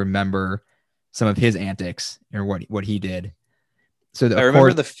well you remember some of his antics or what he did. So I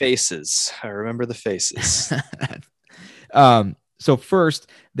remember the faces. So first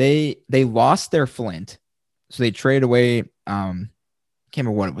they lost their flint, so they traded away. Can't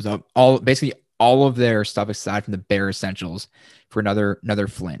remember what it was. Basically all of their stuff aside from the bare essentials for another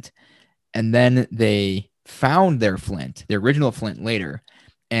flint, and then they found their flint, the original flint, later,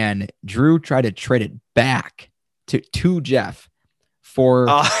 and Drew tried to trade it back to Jeff for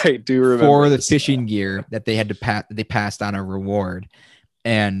the fishing gear that they had to they passed on a reward,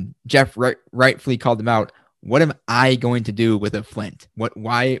 and Jeff rightfully called them out. What am I going to do with a flint? What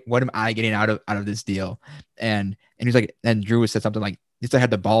am I getting out of this deal? And he's like, and Drew said something like, at least I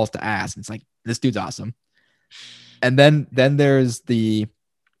had the balls to ask. And it's like, this dude's awesome. And then there's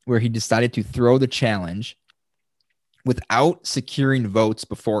where he decided to throw the challenge without securing votes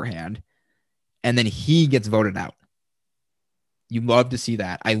beforehand, and then he gets voted out. You love to see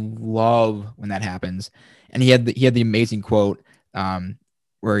that. I love when that happens. And he had the amazing quote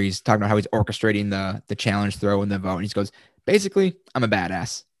where he's talking about how he's orchestrating the challenge throw and the vote. And he goes, basically, I'm a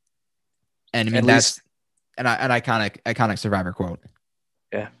badass. And I mean, that's an iconic Survivor quote.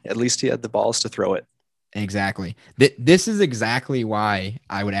 Yeah, at least he had the balls to throw it. Exactly. This is exactly why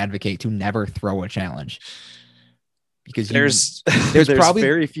I would advocate to never throw a challenge. Because there's probably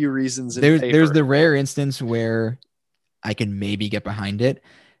very few reasons. There's the rare instance where I can maybe get behind it,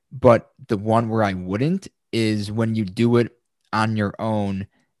 but the one where I wouldn't is when you do it on your own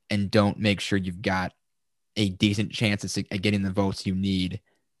and don't make sure you've got a decent chance at getting the votes you need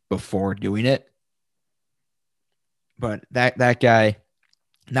before doing it. But that guy,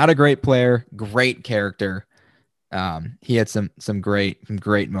 not a great player, great character. He had some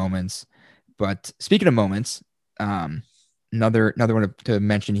great moments. But speaking of moments, another one to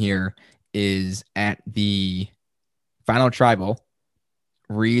mention here is at the final tribal,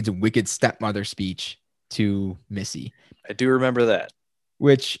 Reed's wicked stepmother speech to Missy. I do remember that,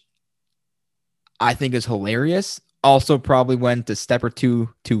 which I think is hilarious. Also probably went a step or two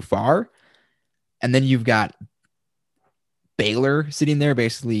too far. And then you've got Baylor sitting there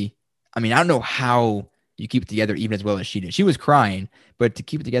basically. I mean, I don't know how you keep it together even as well as she did. She was crying, but to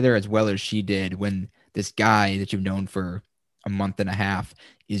keep it together as well as she did when this guy that you've known for a month and a half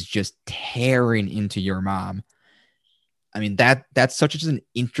is just tearing into your mom. I mean, that's such an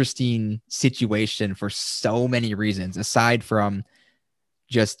interesting situation for so many reasons, aside from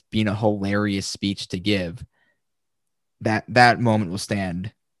just being a hilarious speech to give. That moment will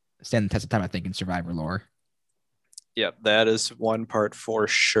stand the test of time, I think, in Survivor lore. Yep, that is one part for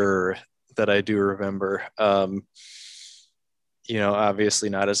sure that I do remember. Obviously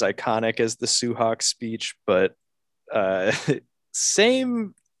not as iconic as the Suhawk speech, but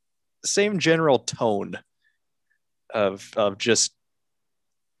same general tone of just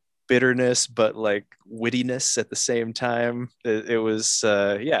bitterness, but like wittiness at the same time. It was,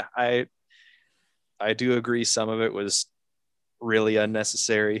 I do agree. Some of it was really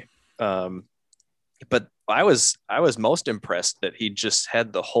unnecessary. But I was most impressed that he just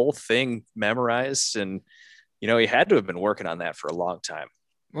had the whole thing memorized, and he had to have been working on that for a long time.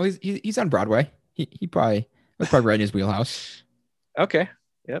 Well, he's on Broadway. He probably was probably right in his wheelhouse. Okay.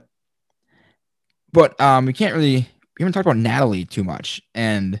 Yep. But we haven't talked about Natalie too much,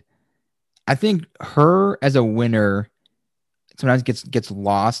 and I think her as a winner sometimes gets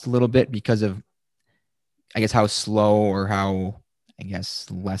lost a little bit because of, I guess, how slow or how, I guess,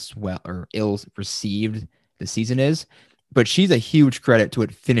 less well or ill received the season is. But she's a huge credit to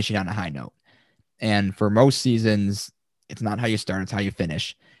it finishing on a high note. And for most seasons, it's not how you start, it's how you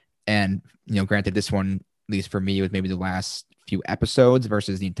finish. And, granted, this one, at least for me, was maybe the last few episodes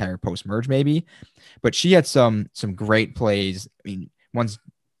versus the entire post-merge maybe. But she had some great plays. I mean, once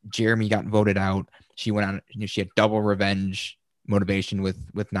Jeremy got voted out, she went on, she had double revenge motivation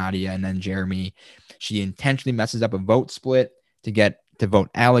with Nadia and then Jeremy. She intentionally messes up a vote split to vote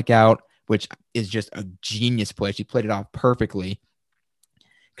Alec out, which is just a genius play. She played it off perfectly.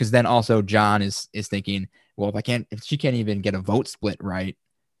 Because then also John is thinking, well, if she can't even get a vote split right,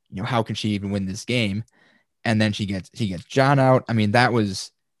 how can she even win this game? And then she gets John out. I mean,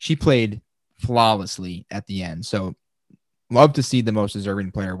 she played flawlessly at the end. So love to see the most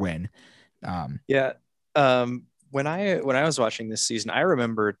deserving player win. When I was watching this season, I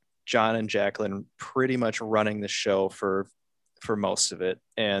remember John and Jacqueline pretty much running the show for most of it.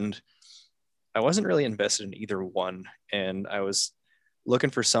 And I wasn't really invested in either one. And I was looking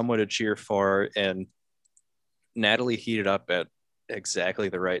for someone to cheer for, and Natalie heated up at exactly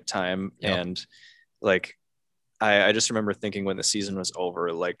the right time. Yep. And like, I just remember thinking when the season was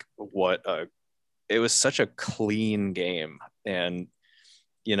over, like it was such a clean game, and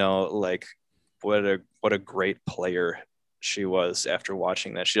like what a great player she was after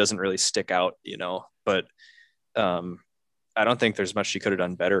watching that. She doesn't really stick out, but I don't think there's much she could have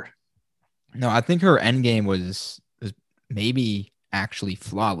done better. No, I think her end game was maybe actually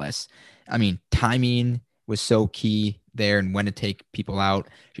flawless. I mean, timing was so key there, and when to take people out.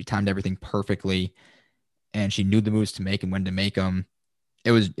 She timed everything perfectly, and she knew the moves to make and when to make them.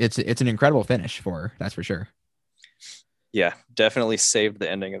 It's an incredible finish for her, that's for sure. Yeah, definitely saved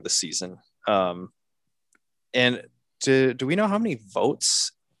the ending of the season. And do we know how many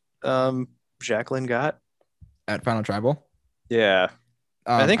votes Jacqueline got at Final Tribal? Yeah,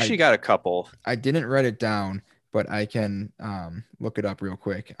 I think she got a couple. I didn't write it down, but I can look it up real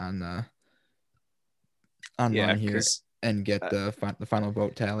quick on online here and get the final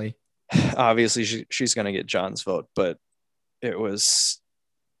vote tally. Obviously, she's going to get John's vote, but it would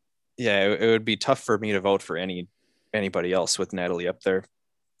be tough for me to vote for anybody else with Natalie up there.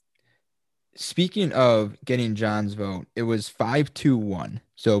 Speaking of getting John's vote, it was 5-2-1.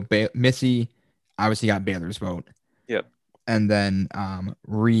 So Missy obviously got Baylor's vote. Yep. And then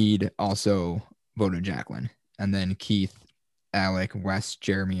Reed also voted Jacqueline. And then Keith, Alec, Wes,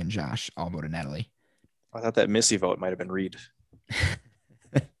 Jeremy, and Josh all voted Natalie. I thought that Missy vote might have been Reed.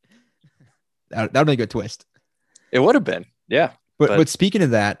 That would be a good twist. It would have been, yeah. But speaking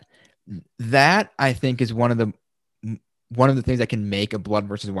of that I think is one of the things that can make a Blood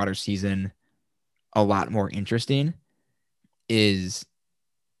versus Water season a lot more interesting is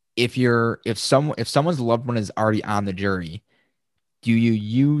if someone's loved one is already on the jury, do you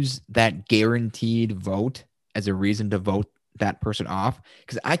use that guaranteed vote as a reason to vote that person off?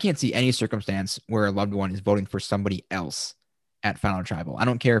 Because I can't see any circumstance where a loved one is voting for somebody else at Final Tribal. I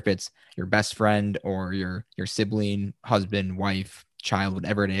don't care if it's your best friend or your sibling, husband, wife, child,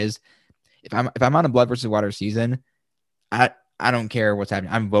 whatever it is. If I'm on a blood versus water season, I don't care what's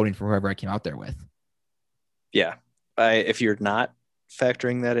happening. I'm voting for whoever I came out there with. Yeah. If you're not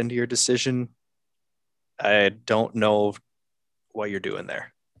factoring that into your decision, I don't know what you're doing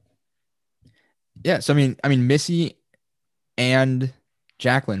there. Yeah. So I mean, Missy and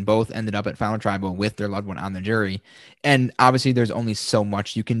Jacqueline both ended up at Final Tribal with their loved one on the jury. And obviously there's only so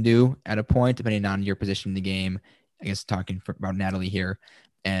much you can do at a point, depending on your position in the game. I guess talking about Natalie here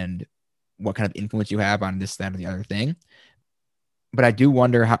and what kind of influence you have on this, that, or the other thing. But I do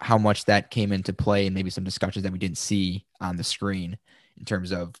wonder how much that came into play and maybe some discussions that we didn't see on the screen in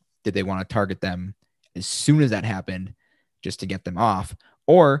terms of, did they want to target them as soon as that happened just to get them off?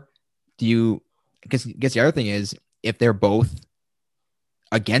 Or do you, because I guess the other thing is, if they're both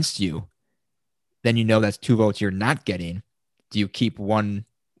against you, then you know that's 2 votes you're not getting. Do you keep one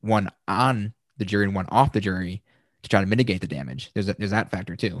on the jury and one off the jury to try to mitigate the damage? There's that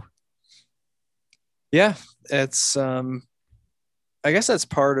factor too. Yeah, it's I guess that's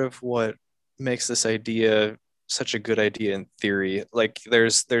part of what makes this idea such a good idea in theory. Like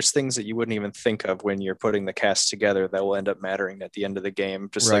there's things that you wouldn't even think of when you're putting the cast together that will end up mattering at the end of the game,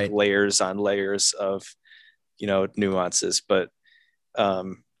 just Right. like layers on layers of, nuances. But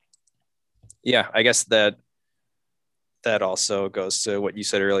yeah, I guess that also goes to what you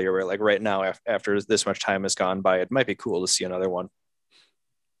said earlier, where like right now, after this much time has gone by, it might be cool to see another one.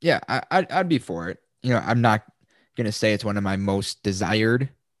 Yeah, I'd be for it. I'm not gonna say it's one of my most desired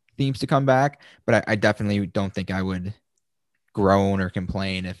themes to come back, but I definitely don't think I would groan or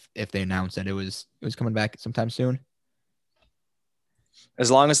complain if they announced that it was coming back sometime soon. As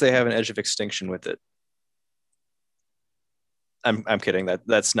long as they have an Edge of Extinction with it. I'm kidding.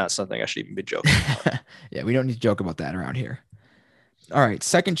 That's not something I should even be joking about. Yeah, we don't need to joke about that around here. All right,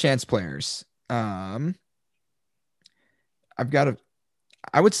 second chance players. I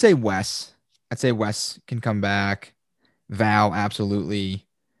would say Wes. I'd say Wes can come back. Val, absolutely.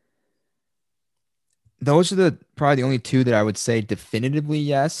 Those are probably the only 2 that I would say definitively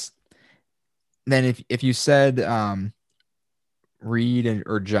yes. Then if you said Reed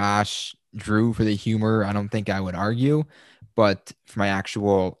or Josh, Drew for the humor, I don't think I would argue. But for my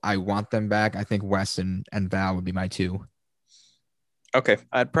actual, I want them back, I think Wes and Val would be my 2. Okay,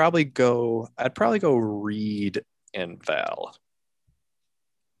 I'd probably go Reed and Val.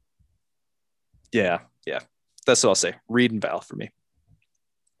 Yeah. That's what I'll say. Reed and Val for me.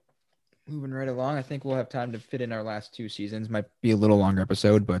 Moving right along, I think we'll have time to fit in our last 2 seasons. Might be a little longer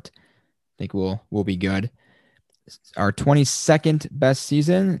episode, but I think we'll be good. Our 22nd best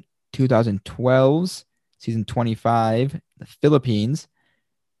season, 2012's season 25, the Philippines.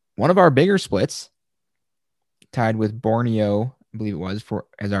 One of our bigger splits, tied with Borneo, I believe it was,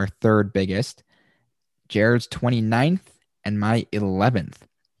 as our 3rd biggest. Jared's 29th and my 11th.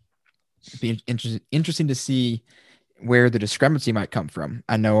 It'd be interesting to see where the discrepancy might come from.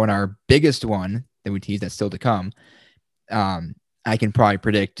 I know in our biggest one that we teased, that's still to come, I can probably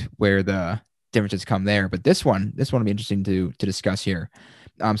predict where the differences come there. But this one will be interesting to discuss here.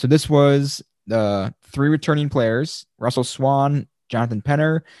 So this was the 3 returning players: Russell Swan, Jonathan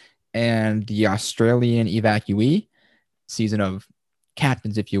Penner, and the Australian evacuee. Season of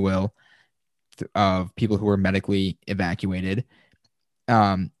captains, if you will, of people who were medically evacuated.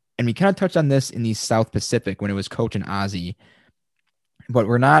 And we kind of touched on this in the South Pacific when it was Coach and Ozzy, but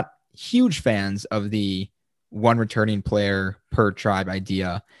we're not huge fans of the 1 returning player per tribe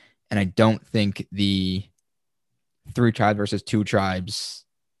idea. And I don't think the 3 tribes versus 2 tribes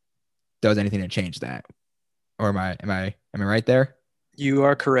does anything to change that. Or am I right there? You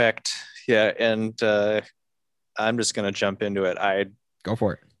are correct. Yeah. And I'm just going to jump into it. Go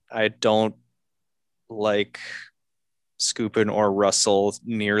for it. I don't like Skupin or Russell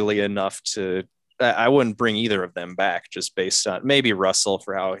nearly enough to, I wouldn't bring either of them back just based on maybe Russell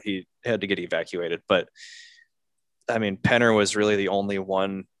for how he had to get evacuated. But I mean, Penner was really the only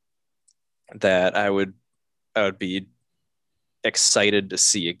one that I would be excited to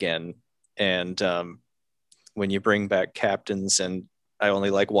see again. And when you bring back captains and I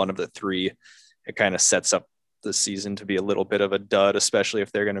only like one of the 3, it kind of sets up the season to be a little bit of a dud, especially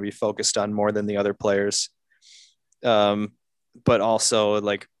if they're going to be focused on more than the other players. But also,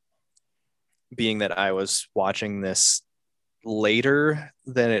 like, being that I was watching this later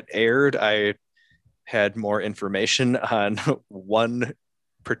than it aired, I had more information on one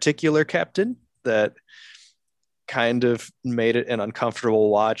particular captain that kind of made it an uncomfortable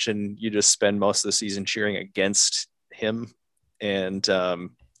watch, and you just spend most of the season cheering against him. And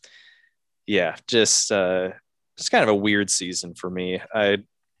just kind of a weird season for me. I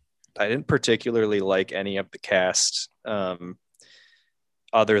didn't particularly like any of the cast,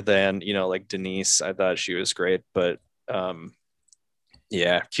 other than, like Denise. I thought she was great, but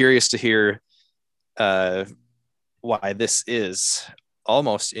curious to hear why this is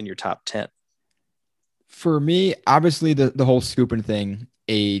almost in your top 10. For me, obviously the whole Scoopin thing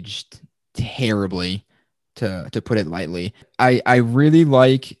aged terribly, to put it lightly. I really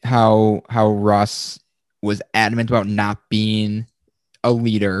like how Russ was adamant about not being a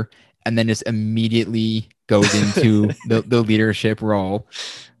leader, and then just immediately goes into the leadership role.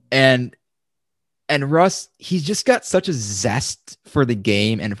 And Russ, he's just got such a zest for the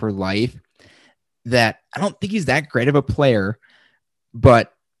game and for life that I don't think he's that great of a player,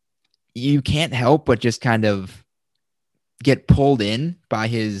 but you can't help but just kind of get pulled in by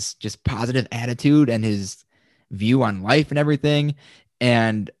his just positive attitude and his view on life and everything.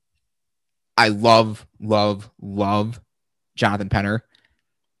 And I love Jonathan Penner.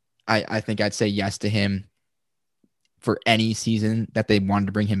 I think I'd say yes to him for any season that they wanted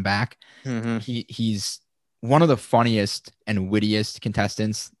to bring him back. Mm-hmm. He's one of the funniest and wittiest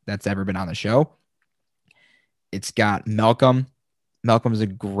contestants that's ever been on the show. It's got Malcolm. Malcolm is a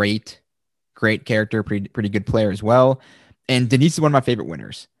great character, pretty good player as well. And Denise is one of my favorite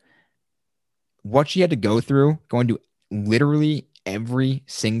winners. What she had to go through, going to literally every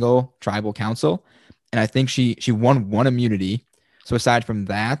single tribal council, and I think she won one immunity. So aside from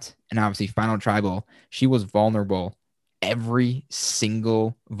that, and obviously final tribal, she was vulnerable every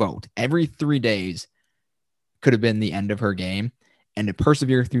single vote. Every 3 days could have been the end of her game. And to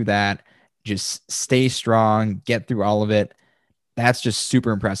persevere through that, just stay strong, get through all of it, that's just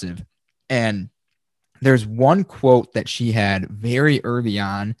super impressive. And there's one quote that she had very early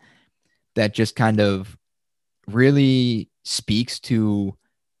on that just kind of really speaks to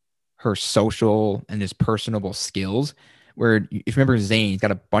her social and his personable skills, where if you remember Zane, he's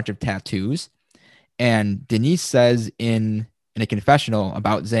got a bunch of tattoos. And Denise says in a confessional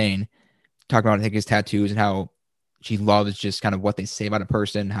about Zane, talking about, I think, his tattoos and how she loves just kind of what they say about a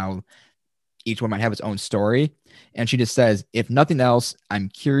person, how each one might have its own story. And she just says, if nothing else, I'm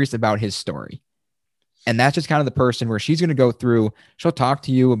curious about his story. And that's just kind of the person where she's going to go through, she'll talk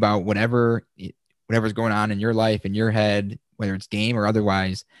to you about whatever's going on in your life, in your head, whether it's game or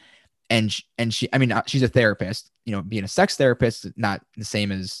otherwise. And she, I mean, she's a therapist, being a sex therapist is not the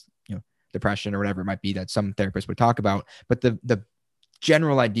same as, depression or whatever it might be that some therapists would talk about, but the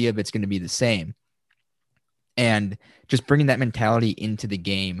general idea of it's going to be the same. And just bringing that mentality into the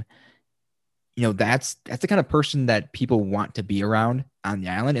game, that's the kind of person that people want to be around on the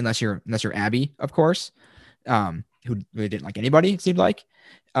island, unless you're Abby, of course, who really didn't like anybody, it seemed like.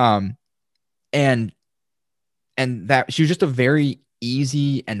 And that she was just a very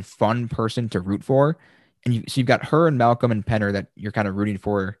easy and fun person to root for. And so you've got her and Malcolm and Penner that you're kind of rooting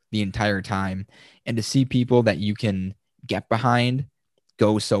for the entire time. And to see people that you can get behind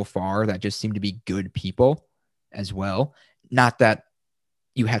go so far that just seem to be good people as well. Not that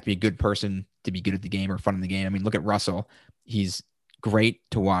you have to be a good person to be good at the game or fun in the game. I mean, look at Russell. He's great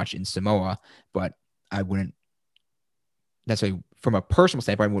to watch in Samoa, but I wouldn't necessarily, from a personal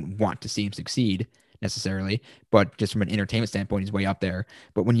standpoint, I wouldn't want to see him succeed necessarily, but just from an entertainment standpoint, he's way up there.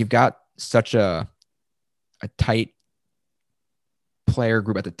 But when you've got such a tight player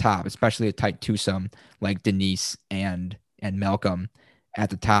group at the top, especially a tight twosome like Denise and Malcolm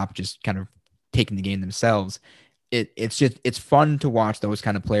at the top, just kind of taking the game themselves, it's fun to watch those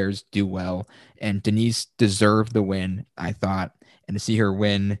kind of players do well. And Denise deserved the win, I thought, and to see her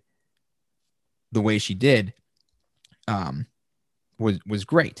win the way she did was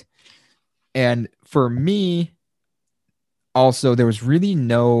great. And for me, also, there was really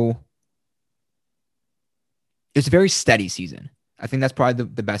it's a very steady season. I think that's probably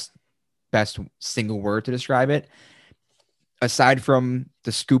the best single word to describe it. Aside from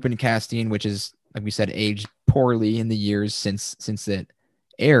the scoop and casting, which is, like we said, aged poorly in the years since it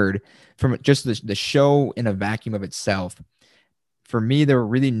aired, from just the show in a vacuum of itself, for me, there were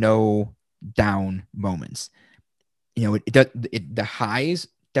really no down moments. The highs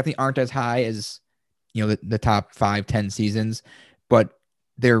definitely aren't as high as, the top 5-10 seasons, but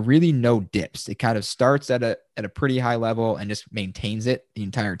there are really no dips. It kind of starts at a pretty high level and just maintains it the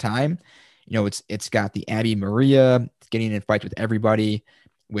entire time. It's got the Abby Maria getting in fights with everybody,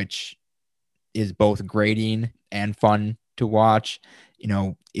 which is both grating and fun to watch.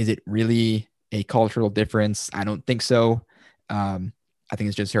 Is it really a cultural difference? I don't think so. I think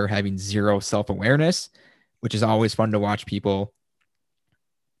it's just her having zero self-awareness, which is always fun to watch people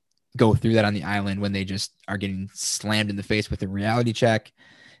go through that on the island when they just are getting slammed in the face with a reality check.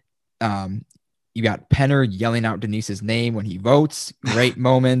 You got Penner yelling out Denise's name when he votes. Great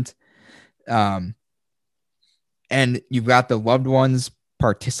moment. And you've got the loved ones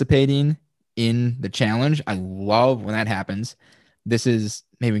participating in the challenge. I love when that happens. This is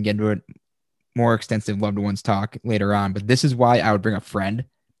maybe we can get into a more extensive loved ones talk later on, but this is why I would bring a friend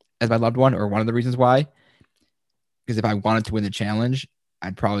as my loved one, or one of the reasons why. Because if I wanted to win the challenge,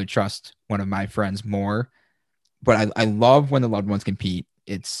 I'd probably trust one of my friends more. But I love when the loved ones compete.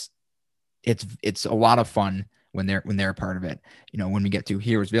 It's a lot of fun when they're a part of it. When we get to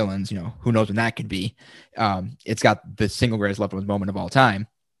heroes, villains, who knows when that could be. It's got the single greatest loved ones moment of all time.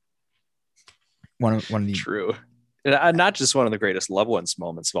 One of the true, and not just one of the greatest loved ones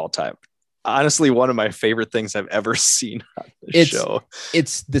moments of all time. Honestly, one of my favorite things I've ever seen on the show.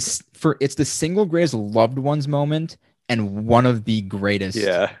 It's the single greatest loved ones moment and one of the greatest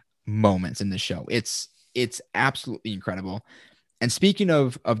moments in the show. It's absolutely incredible. And speaking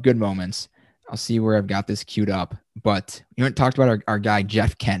of good moments, I'll see where I've got this queued up, but we haven't talked about our guy,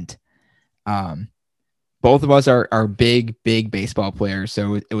 Jeff Kent. Both of us are big baseball players.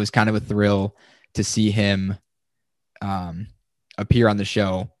 So it was kind of a thrill to see him appear on the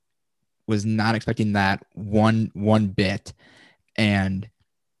show. Was not expecting that one bit. And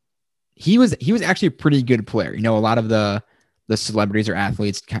he was actually a pretty good player. A lot of the celebrities or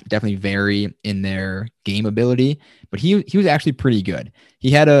athletes definitely vary in their game ability, but he was actually pretty good.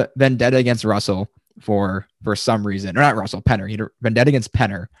 He had a vendetta against Russell for some reason, or not Russell, Penner. He had a vendetta against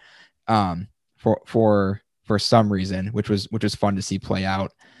Penner for some reason, which was fun to see play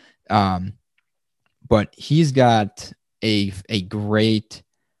out. But he's got a great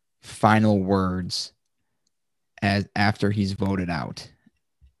final words after he's voted out.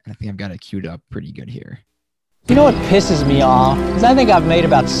 And I think I've got it queued up pretty good here. You know what pisses me off? Because I think I've made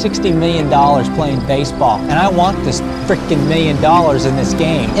about $60 million playing baseball, and I want this freaking $1 million in this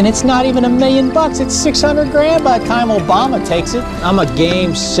game. And it's not even $1 million, it's 600 grand by the time Obama takes it. I'm a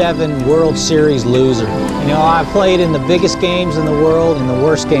Game 7 World Series loser. I played in the biggest games in the world and the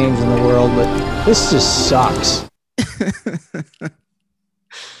worst games in the world, but this just sucks.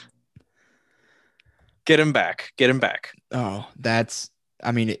 Get him back. Oh,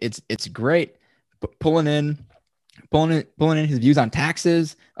 it's great. Pulling in his views on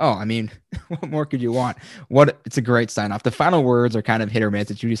taxes. Oh, what more could you want? It's a great sign off. The final words are kind of hit or miss.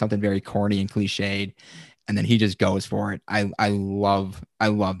 It's usually something very corny and cliched, and then he just goes for it. I love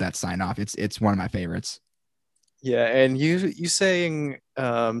that sign off. It's one of my favorites. Yeah, and you saying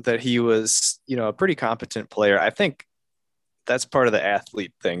that he was a pretty competent player. I think that's part of the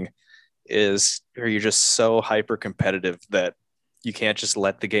athlete thing, is where you're just so hyper competitive that you can't just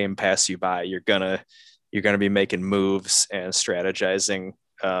let the game pass you by. You're gonna be making moves and strategizing,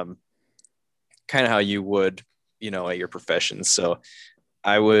 kind of how you would, at your profession. So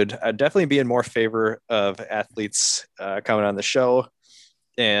I'd definitely be in more favor of athletes coming on the show,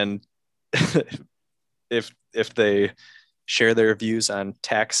 and if they share their views on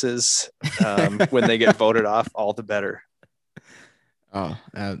taxes when they get voted off, all the better. Oh,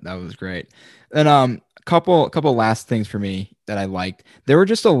 that was great. And a couple last things for me that I liked. There were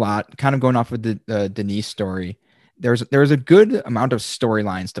just a lot kind of going off with the Denise story. There was a good amount of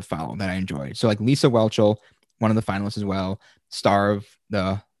storylines to follow that I enjoyed. So like Lisa Whelchel, one of the finalists as well, star of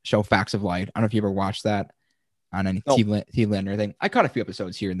the show Facts of Light. I don't know if you ever watched that on any TV or anything. I caught a few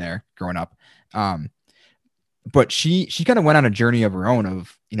episodes here and there growing up. But she kind of went on a journey of her own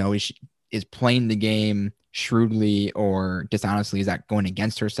of, is playing the game shrewdly or dishonestly. Is that going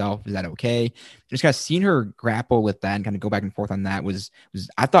against herself? Is that okay? Just kind of seeing her grapple with that and kind of go back and forth on that was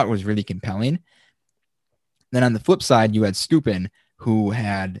I thought was really compelling. Then on the flip side, you had Skupin, who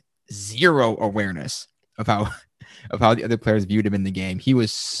had zero awareness of how the other players viewed him in the game. He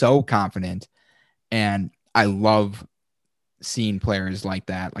was so confident, and I love seeing players like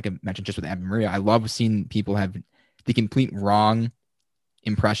that. Like I mentioned just with Ave Maria, I love seeing people have the complete wrong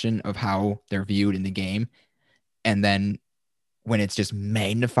impression of how they're viewed in the game, and then when it's just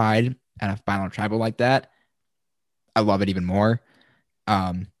magnified at a final tribal like that, I love it even more.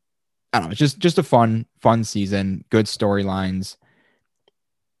 I don't know, it's just a fun season, good storylines.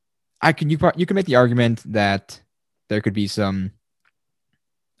 You can make the argument that there could be some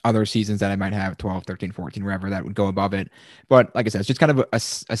other seasons that I might have 12, 13, 14, wherever that would go above it. But like I said, it's just kind of a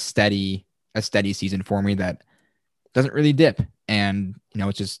steady season for me that doesn't really dip. And,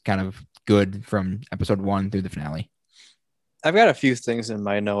 it's just kind of good from episode 1 through the finale. I've got a few things in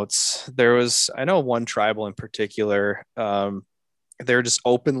my notes. I know one tribal in particular. They're just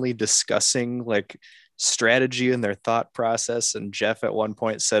openly discussing like strategy and their thought process. And Jeff at one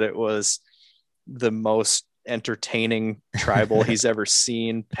point said it was the most entertaining tribal he's ever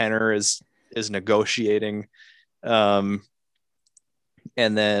seen. Penner is negotiating. And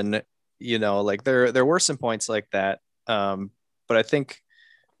then, like there were some points like that. But I think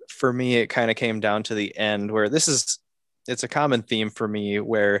for me, it kind of came down to the end where it's a common theme for me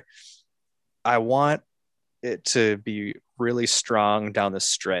where I want it to be really strong down the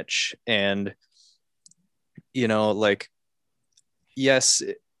stretch. And, like, yes,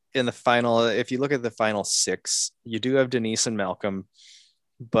 in the final, if you look at the final 6, you do have Denise and Malcolm,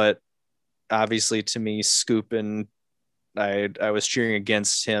 but obviously to me, Scoop and I was cheering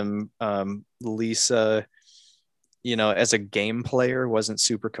against him. Lisa, as a game player wasn't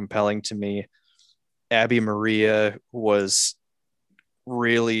super compelling to me. Abby Maria was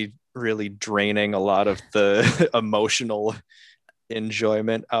really, really draining a lot of the emotional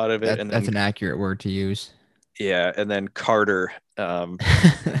enjoyment out of it. That's an accurate word to use. Yeah. And then Carter,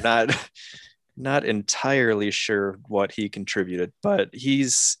 not entirely sure what he contributed, but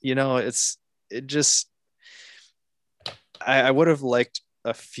he's, I would have liked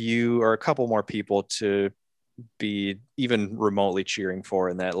a few or a couple more people to be even remotely cheering for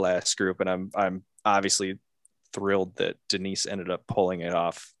in that last group. And I'm obviously thrilled that Denise ended up pulling it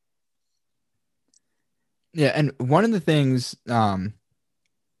off. Yeah, and one of the things that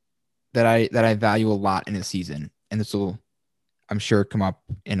I value a lot in a season, and this will, I'm sure, come up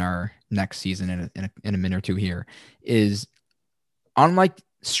in our next season in a minute or two here, is unlike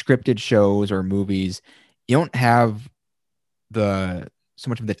scripted shows or movies, you don't have so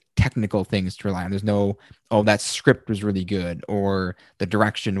much of the technical things to rely on. There's no, oh, that script was really good or the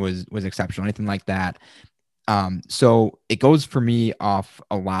direction was exceptional, anything like that. So it goes for me off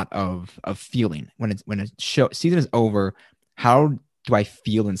a lot of feeling when a season is over. How do I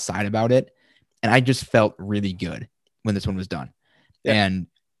feel inside about it? And I just felt really good when this one was done. Yeah.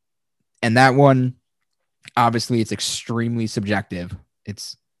 And that one, obviously it's extremely subjective.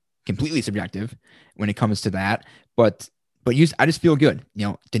 It's completely subjective when it comes to that, but I just feel good.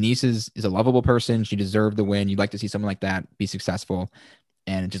 Denise is a lovable person. She deserved the win. You'd like to see someone like that be successful,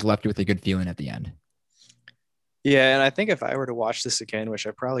 and it just left you with a good feeling at the end. Yeah, and I think if I were to watch this again, which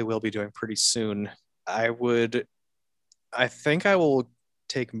I probably will be doing pretty soon, I think I will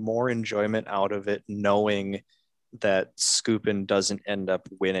take more enjoyment out of it knowing that Scoopin doesn't end up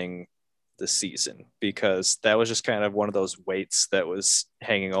winning the season, because that was just kind of one of those weights that was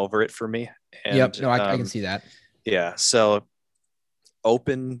hanging over it for me. And, yep, no, I can see that. Yeah, so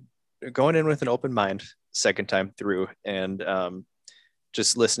going in with an open mind second time through, and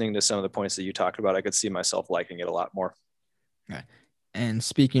just listening to some of the points that you talked about, I could see myself liking it a lot more. Okay. And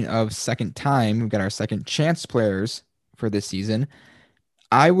speaking of second time, we've got our second chance players for this season.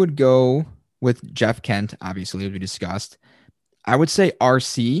 I would go with Jeff Kent, obviously, as we discussed. I would say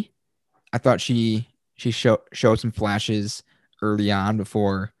RC. I thought she showed some flashes early on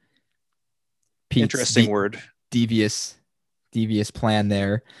before Pete's interesting word. Devious plan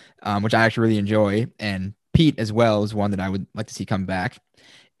there, which I actually really enjoy. And Pete as well is one that I would like to see come back.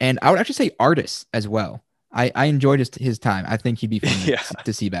 And I would actually say Artis as well. I enjoyed his time. I think he'd be fun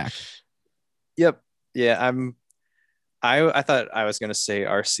to see back. Yep. Yeah. I thought I was going to say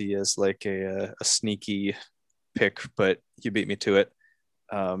RC as like a sneaky pick, but you beat me to it.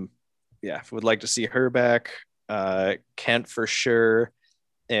 Yeah. Would like to see her back. Kent for sure.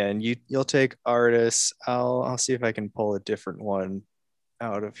 And you'll take Artis. I'll see if I can pull a different one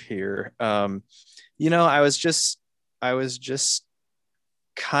out of here. I was just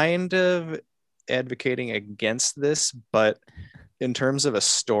kind of advocating against this, but in terms of a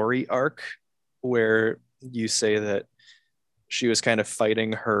story arc where you say that she was kind of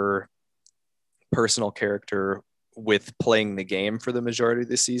fighting her personal character with playing the game for the majority of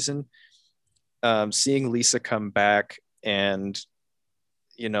the season, seeing Lisa come back and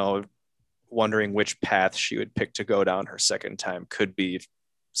wondering which path she would pick to go down her second time could be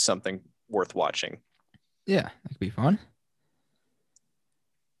something worth watching. Yeah, that could be fun.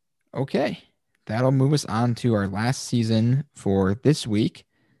 Okay, that'll move us on to our last season for this week.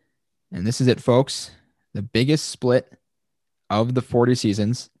 And this is it, folks. The biggest split of the 40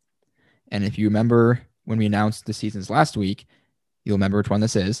 seasons. And if you remember when we announced the seasons last week, you'll remember which one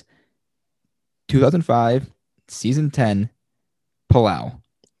this is. 2005, season 10, Palau,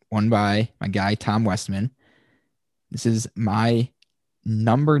 won by my guy, Tom Westman. This is my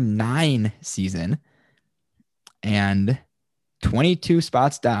number 9 season. And 22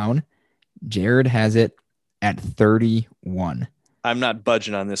 spots down, Jared has it at 31. I'm not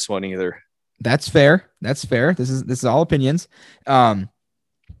budging on this one either. That's fair. That's fair. This is all opinions. So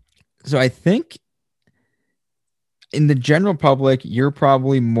I think in the general public, you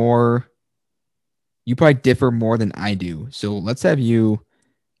probably differ more than I do. So let's have you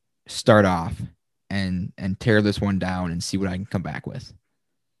start off and tear this one down and see what I can come back with.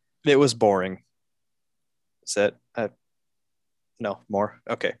 It was boring. Is that no more?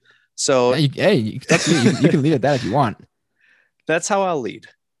 Okay. So you can lead at that if you want. That's how I'll lead.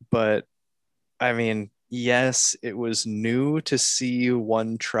 But I mean, yes, it was new to see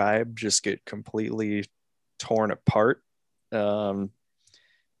one tribe just get completely torn apart. The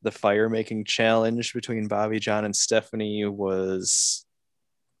fire making challenge between Bobby, John, and Stephanie was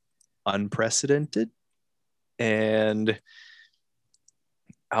unprecedented. And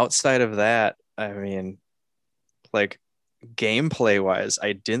outside of that, I mean, like gameplay wise,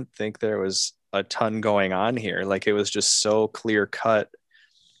 I didn't think there was a ton going on here. Like it was just so clear cut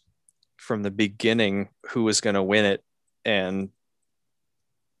from the beginning who was going to win it. And,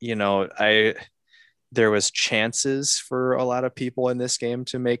 you know, there was chances for a lot of people in this game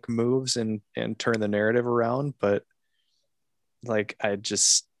to make moves and turn the narrative around. But like, I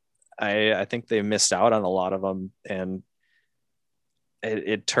think they missed out on a lot of them. And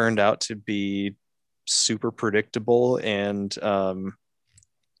it turned out to be super predictable. And,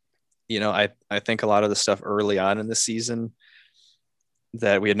 you know, I think a lot of the stuff early on in the season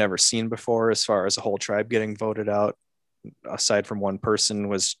that we had never seen before, as far as a whole tribe getting voted out, aside from one person,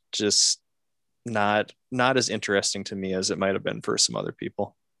 was just not as interesting to me as it might have been for some other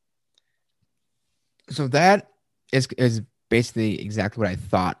people. So that is basically exactly what I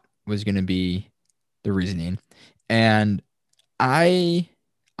thought was going to be the reasoning. And I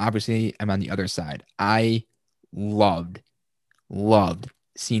obviously am on the other side. I loved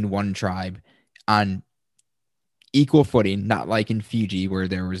seeing one tribe on equal footing, not like in Fiji where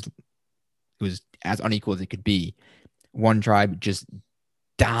it was as unequal as it could be. One tribe just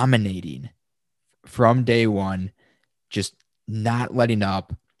dominating from day one, just not letting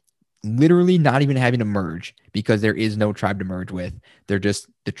up, literally not even having to merge because there is no tribe to merge with. They're just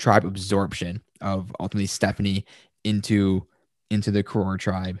the tribe absorption of ultimately Stephanie into the Karora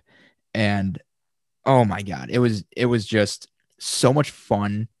tribe. And oh my God, it was just so much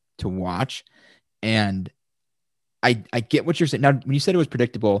fun to watch. And I get what you're saying. Now, when you said it was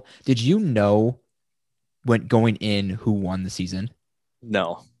predictable, did you know when going in who won the season?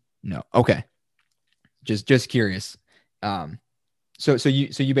 No. Okay. Just curious. So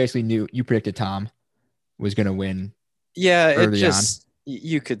you basically knew, you predicted Tom was going to win. Yeah, it just,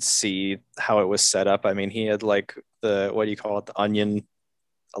 you could see how it was set up. I mean, he had like the onion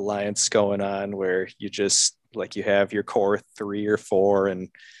alliance going on, where you just like, you have your core 3 or 4, and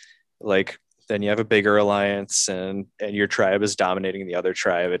like, then you have a bigger alliance, and your tribe is dominating the other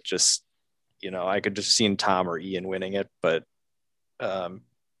tribe. It just, you know, I could just see Tom or Ian winning it, but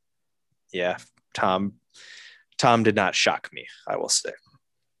yeah, Tom did not shock me, I will say.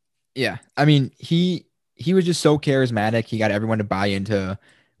 Yeah. I mean, he was just so charismatic. He got everyone to buy into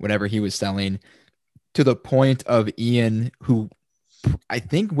whatever he was selling, to the point of Ian, who I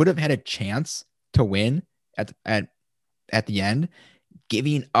think would have had a chance to win at the end,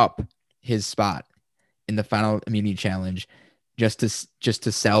 giving up his spot in the final immunity challenge just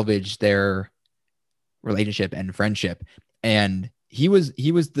to salvage their relationship and friendship. And he was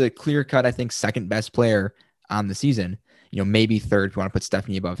the clear cut, I think, second best player on the season, you know, maybe third if you want to put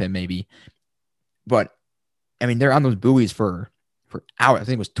Stephanie above him, maybe. But I mean, they're on those buoys for hours. I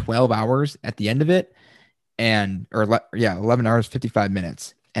think it was 12 hours at the end of it, 11 hours, 55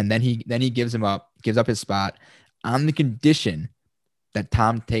 minutes. And then he gives up his spot on the condition that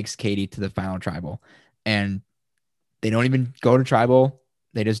Tom takes Katie to the final tribal. And they don't even go to tribal.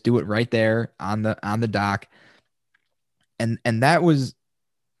 They just do it right there on the dock. And that was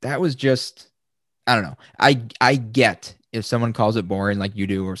just, I don't know. I get if someone calls it boring like you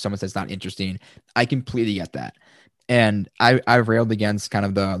do, or someone says not interesting. I completely get that. And I've railed against kind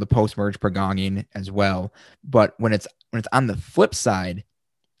of the post-merge progonging as well. But when it's on the flip side,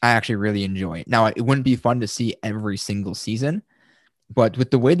 I actually really enjoy it. Now, it wouldn't be fun to see every single season, but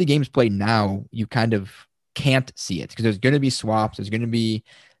with the way the game's played now, you kind of can't see it, because there's going to be swaps. There's going to be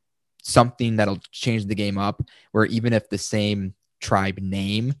something that'll change the game up, where even if the same tribe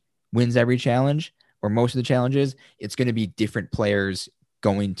name wins every challenge or most of the challenges, it's going to be different players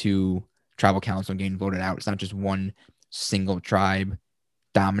going to tribal council and getting voted out. It's not just one single tribe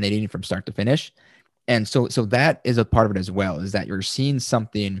dominating from start to finish. And so that is a part of it as well, is that you're seeing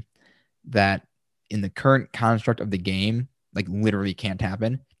something that in the current construct of the game like literally can't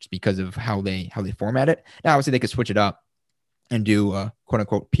happen just because of how they format it. Now, obviously, they could switch it up and do a quote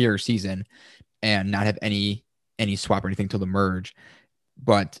unquote pure season and not have any swap or anything till the merge.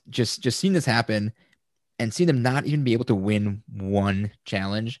 But just seeing this happen and seeing them not even be able to win one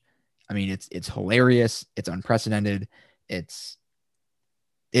challenge, I mean, it's hilarious. It's unprecedented. It's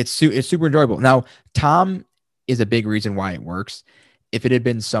super enjoyable. Now, Tom is a big reason why it works. If it had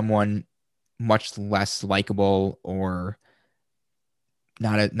been someone much less likable or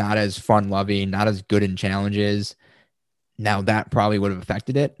not as fun loving, not as good in challenges, now that probably would have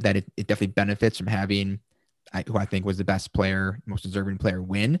affected it. That it definitely benefits from having who I think was the best player, most deserving player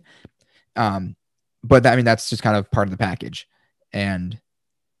win. But I mean, that's just kind of part of the package. And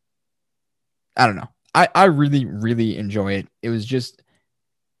I don't know. I really, really enjoy it. It was just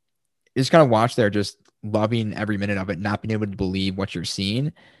kind of watch there, just loving every minute of it, not being able to believe what you're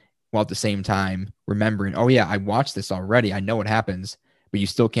seeing, while at the same time remembering, oh yeah, I watched this already. I know what happens, but you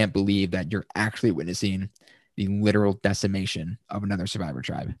still can't believe that you're actually witnessing the literal decimation of another Survivor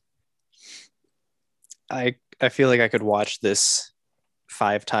tribe. I feel like I could watch this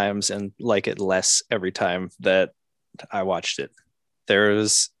 5 times and like it less every time that I watched it.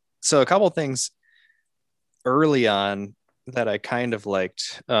 There's a couple of things early on that I kind of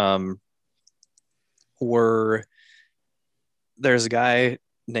liked. Were there's a guy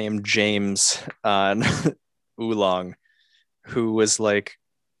named James on Oolong who was like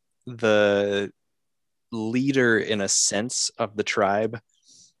the leader in a sense of the tribe,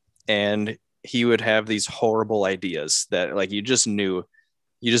 and he would have these horrible ideas that like you just knew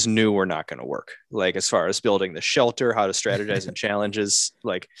were not going to work, like as far as building the shelter, how to strategize in challenges.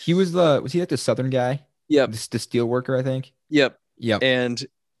 Like was he like the Southern guy? Yep. The steel worker, I think. Yep. And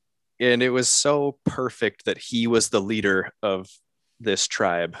it was so perfect that he was the leader of this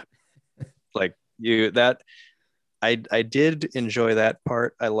tribe. Like I did enjoy that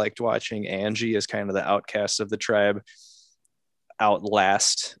part. I liked watching Angie as kind of the outcast of the tribe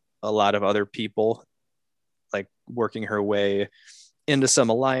outlast a lot of other people, like working her way into some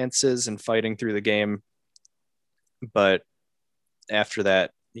alliances and fighting through the game. But after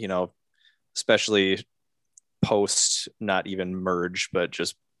that, especially post, not even merge, but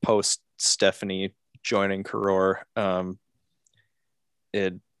just post Stephanie joining Karor,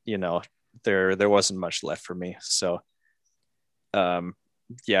 there wasn't much left for me. So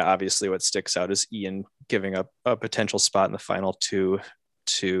obviously what sticks out is Ian giving up a potential spot in the final 2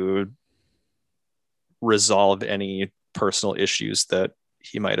 to resolve any personal issues that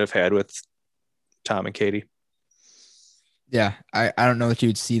he might have had with Tom and Katie. Yeah, I don't know that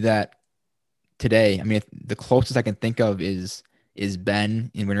you'd see that today. I mean, the closest I can think of is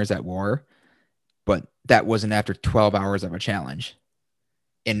Ben in Winners at War, but that wasn't after 12 hours of a challenge.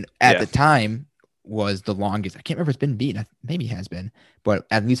 And at the time was the longest. I can't remember if it's been beaten. Maybe it has been, but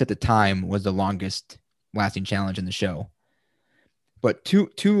at least at the time was the longest lasting challenge in the show. But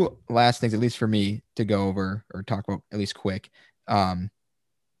two last things, at least for me, to go over or talk about at least quick. One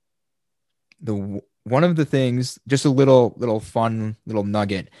of the things, just a little fun little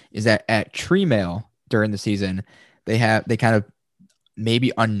nugget, is that at Tree Mail during the season, they kind of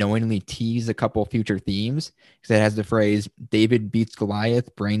maybe unknowingly tease a couple future themes, because it has the phrase "David beats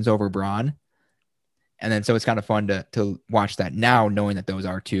Goliath, brains over brawn," and then so it's kind of fun to watch that now, knowing that those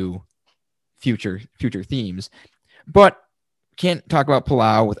are 2 future themes. But can't talk about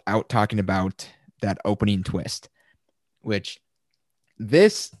Palau without talking about that opening twist, which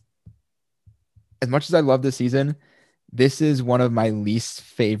this, as much as I love this season, this is one of my least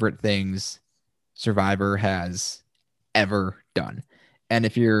favorite things Survivor has ever done. And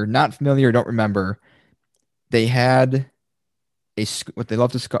if you're not familiar or don't remember, they had what they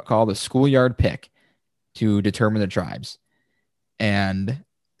love to call the schoolyard pick to determine the tribes. And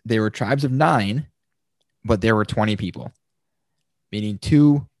they were tribes of 9, but there were 20 people, meaning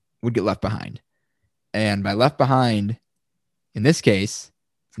 2 would get left behind. And by left behind, in this case,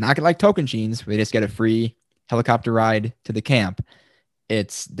 it's not like Tocantins, where they just get a free helicopter ride to the camp.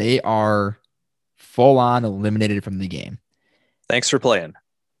 They are full on eliminated from the game. Thanks for playing.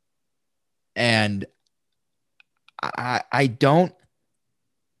 And I don't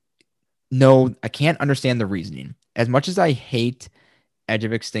know. I can't understand the reasoning. As much as I hate Edge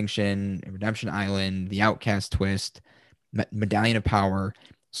of Extinction, Redemption Island, the Outcast twist, Medallion of Power,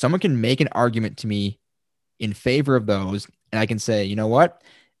 someone can make an argument to me in favor of those, and I can say, you know what?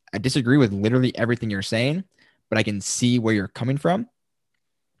 I disagree with literally everything you're saying, but I can see where you're coming from.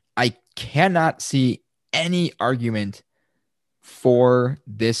 I cannot see any argument for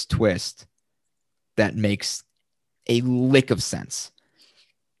this twist that makes a lick of sense.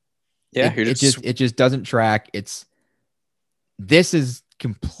 Yeah, it just doesn't track. It's this is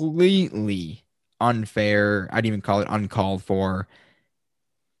completely unfair. I'd even call it uncalled for.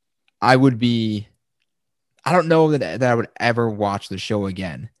 I don't know that I would ever watch the show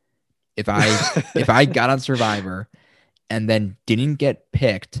again if I got on Survivor and then didn't get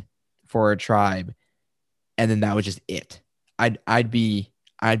picked for a tribe, and then that was just it. I'd be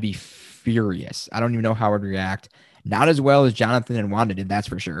furious. I don't even know how I'd react. Not as well as Jonathan and Wanda did, that's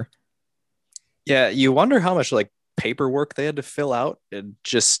for sure. Yeah, you wonder how much like paperwork they had to fill out and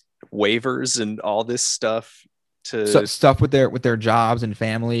just waivers and all this stuff Stuff with their jobs and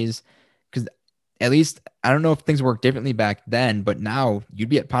families. Because at least I don't know if things worked differently back then, but now you'd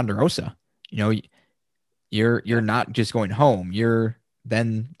be at Ponderosa. You're not just going home. You're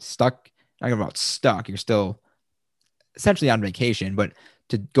then stuck. Not about stuck. You're still essentially on vacation, but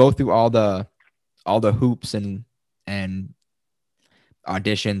to go through all the hoops and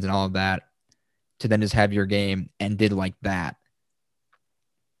auditions and all of that, to then just have your game ended like that.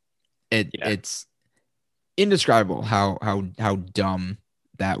 It's indescribable how dumb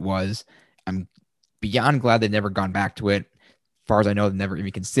that was. I'm beyond glad they've never gone back to it. As far as I know, they've never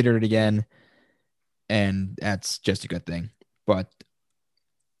even considered it again. And that's just a good thing. But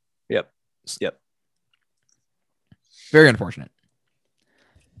Yep. Very unfortunate.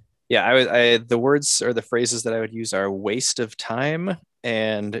 Yeah, the words or the phrases that I would use are waste of time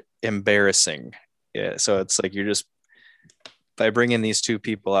and embarrassing. Yeah, so it's like you're just, by bringing these two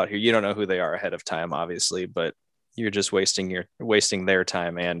people out here, you don't know who they are ahead of time, obviously, but you're just wasting their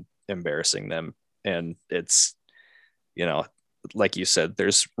time and embarrassing them. And it's, like you said,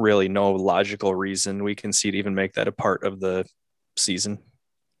 there's really no logical reason we can see to even make that a part of the season.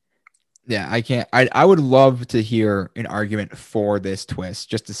 Yeah, I can't. I would love to hear an argument for this twist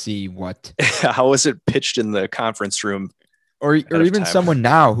just to see what. How was it pitched in the conference room? Or even someone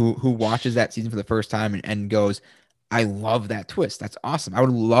now who watches that season for the first time and goes, I love that twist. That's awesome. I would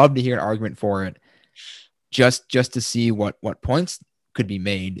love to hear an argument for it just to see what points could be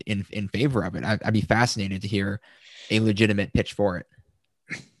made in favor of it. I'd be fascinated to hear a legitimate pitch for it.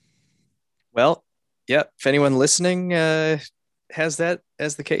 Well, yeah, if anyone listening has that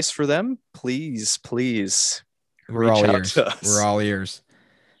as the case for them, please we're all ears. We're all ears.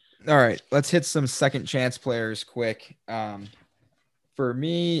 All right, let's hit some second chance players quick. For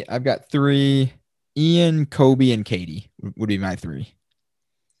me, I've got 3. Ian, Kobe, and Katie would be my 3.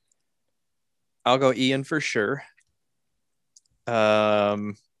 I'll go Ian for sure.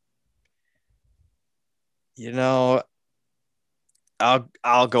 I'll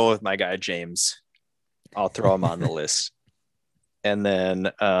go with my guy James. I'll throw him on the list. And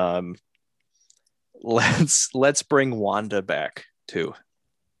then let's bring Wanda back too.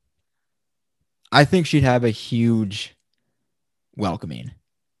 I think she'd have a huge welcoming.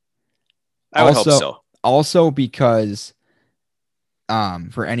 I would hope so. Also because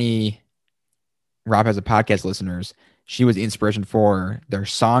for any Rob Has a Podcast listeners, she was the inspiration for their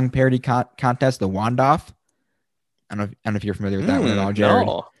song parody contest, the Wandoff. I don't know if you're familiar with that one at all, Jared.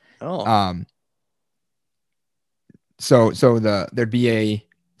 No. So there'd be a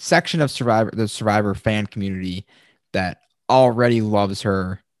section of the Survivor fan community that already loves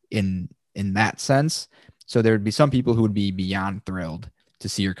her in that sense. So there would be some people who would be beyond thrilled to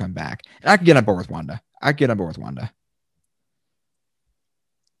see her come back. And I could get on board with Wanda.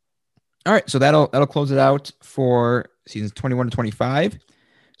 All right, so that'll close it out for seasons 21 to 25.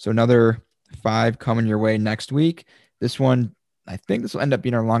 So another 5 coming your way next week. This one, I think this will end up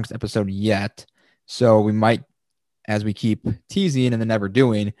being our longest episode yet. So we might, as we keep teasing and then never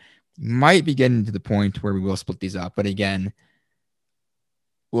doing, might be getting to the point where we will split these up. But again,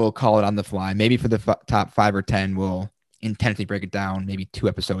 we'll call it on the fly. Maybe for the top 5 or 10, we'll intentionally break it down, maybe 2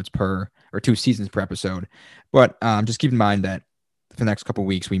 episodes or 2 seasons per episode. But just keep in mind that for the next couple of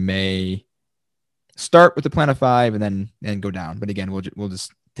weeks, we may start with the plan of 5 and then go down. But again, we'll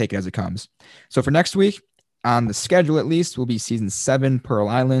just take it as it comes. So for next week, on the schedule at least, will be season 7, Pearl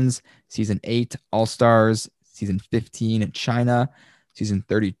Islands, season 8, All Stars, season 15, China, season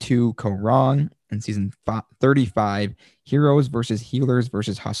 32, Koh Rong, and season 35, Heroes versus Healers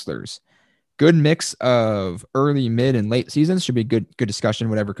versus Hustlers. Good mix of early, mid, and late seasons. Should be good discussion,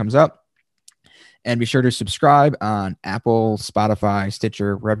 whatever comes up. And be sure to subscribe on Apple, Spotify,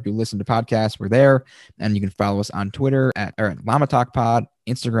 Stitcher, wherever you listen to podcasts. We're there. And you can follow us on Twitter at Llama Talk Pod,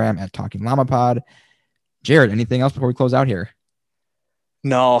 Instagram at Talking Llama Pod. Jared, anything else before we close out here?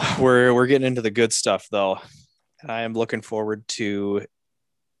 No, we're getting into the good stuff, though. I am looking forward to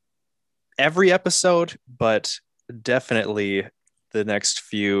every episode, but definitely the next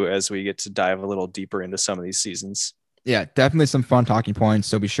few as we get to dive a little deeper into some of these seasons. Yeah, definitely some fun talking points.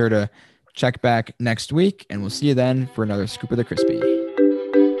 So be sure to check back next week, and we'll see you then for another Scoop of the Crispy.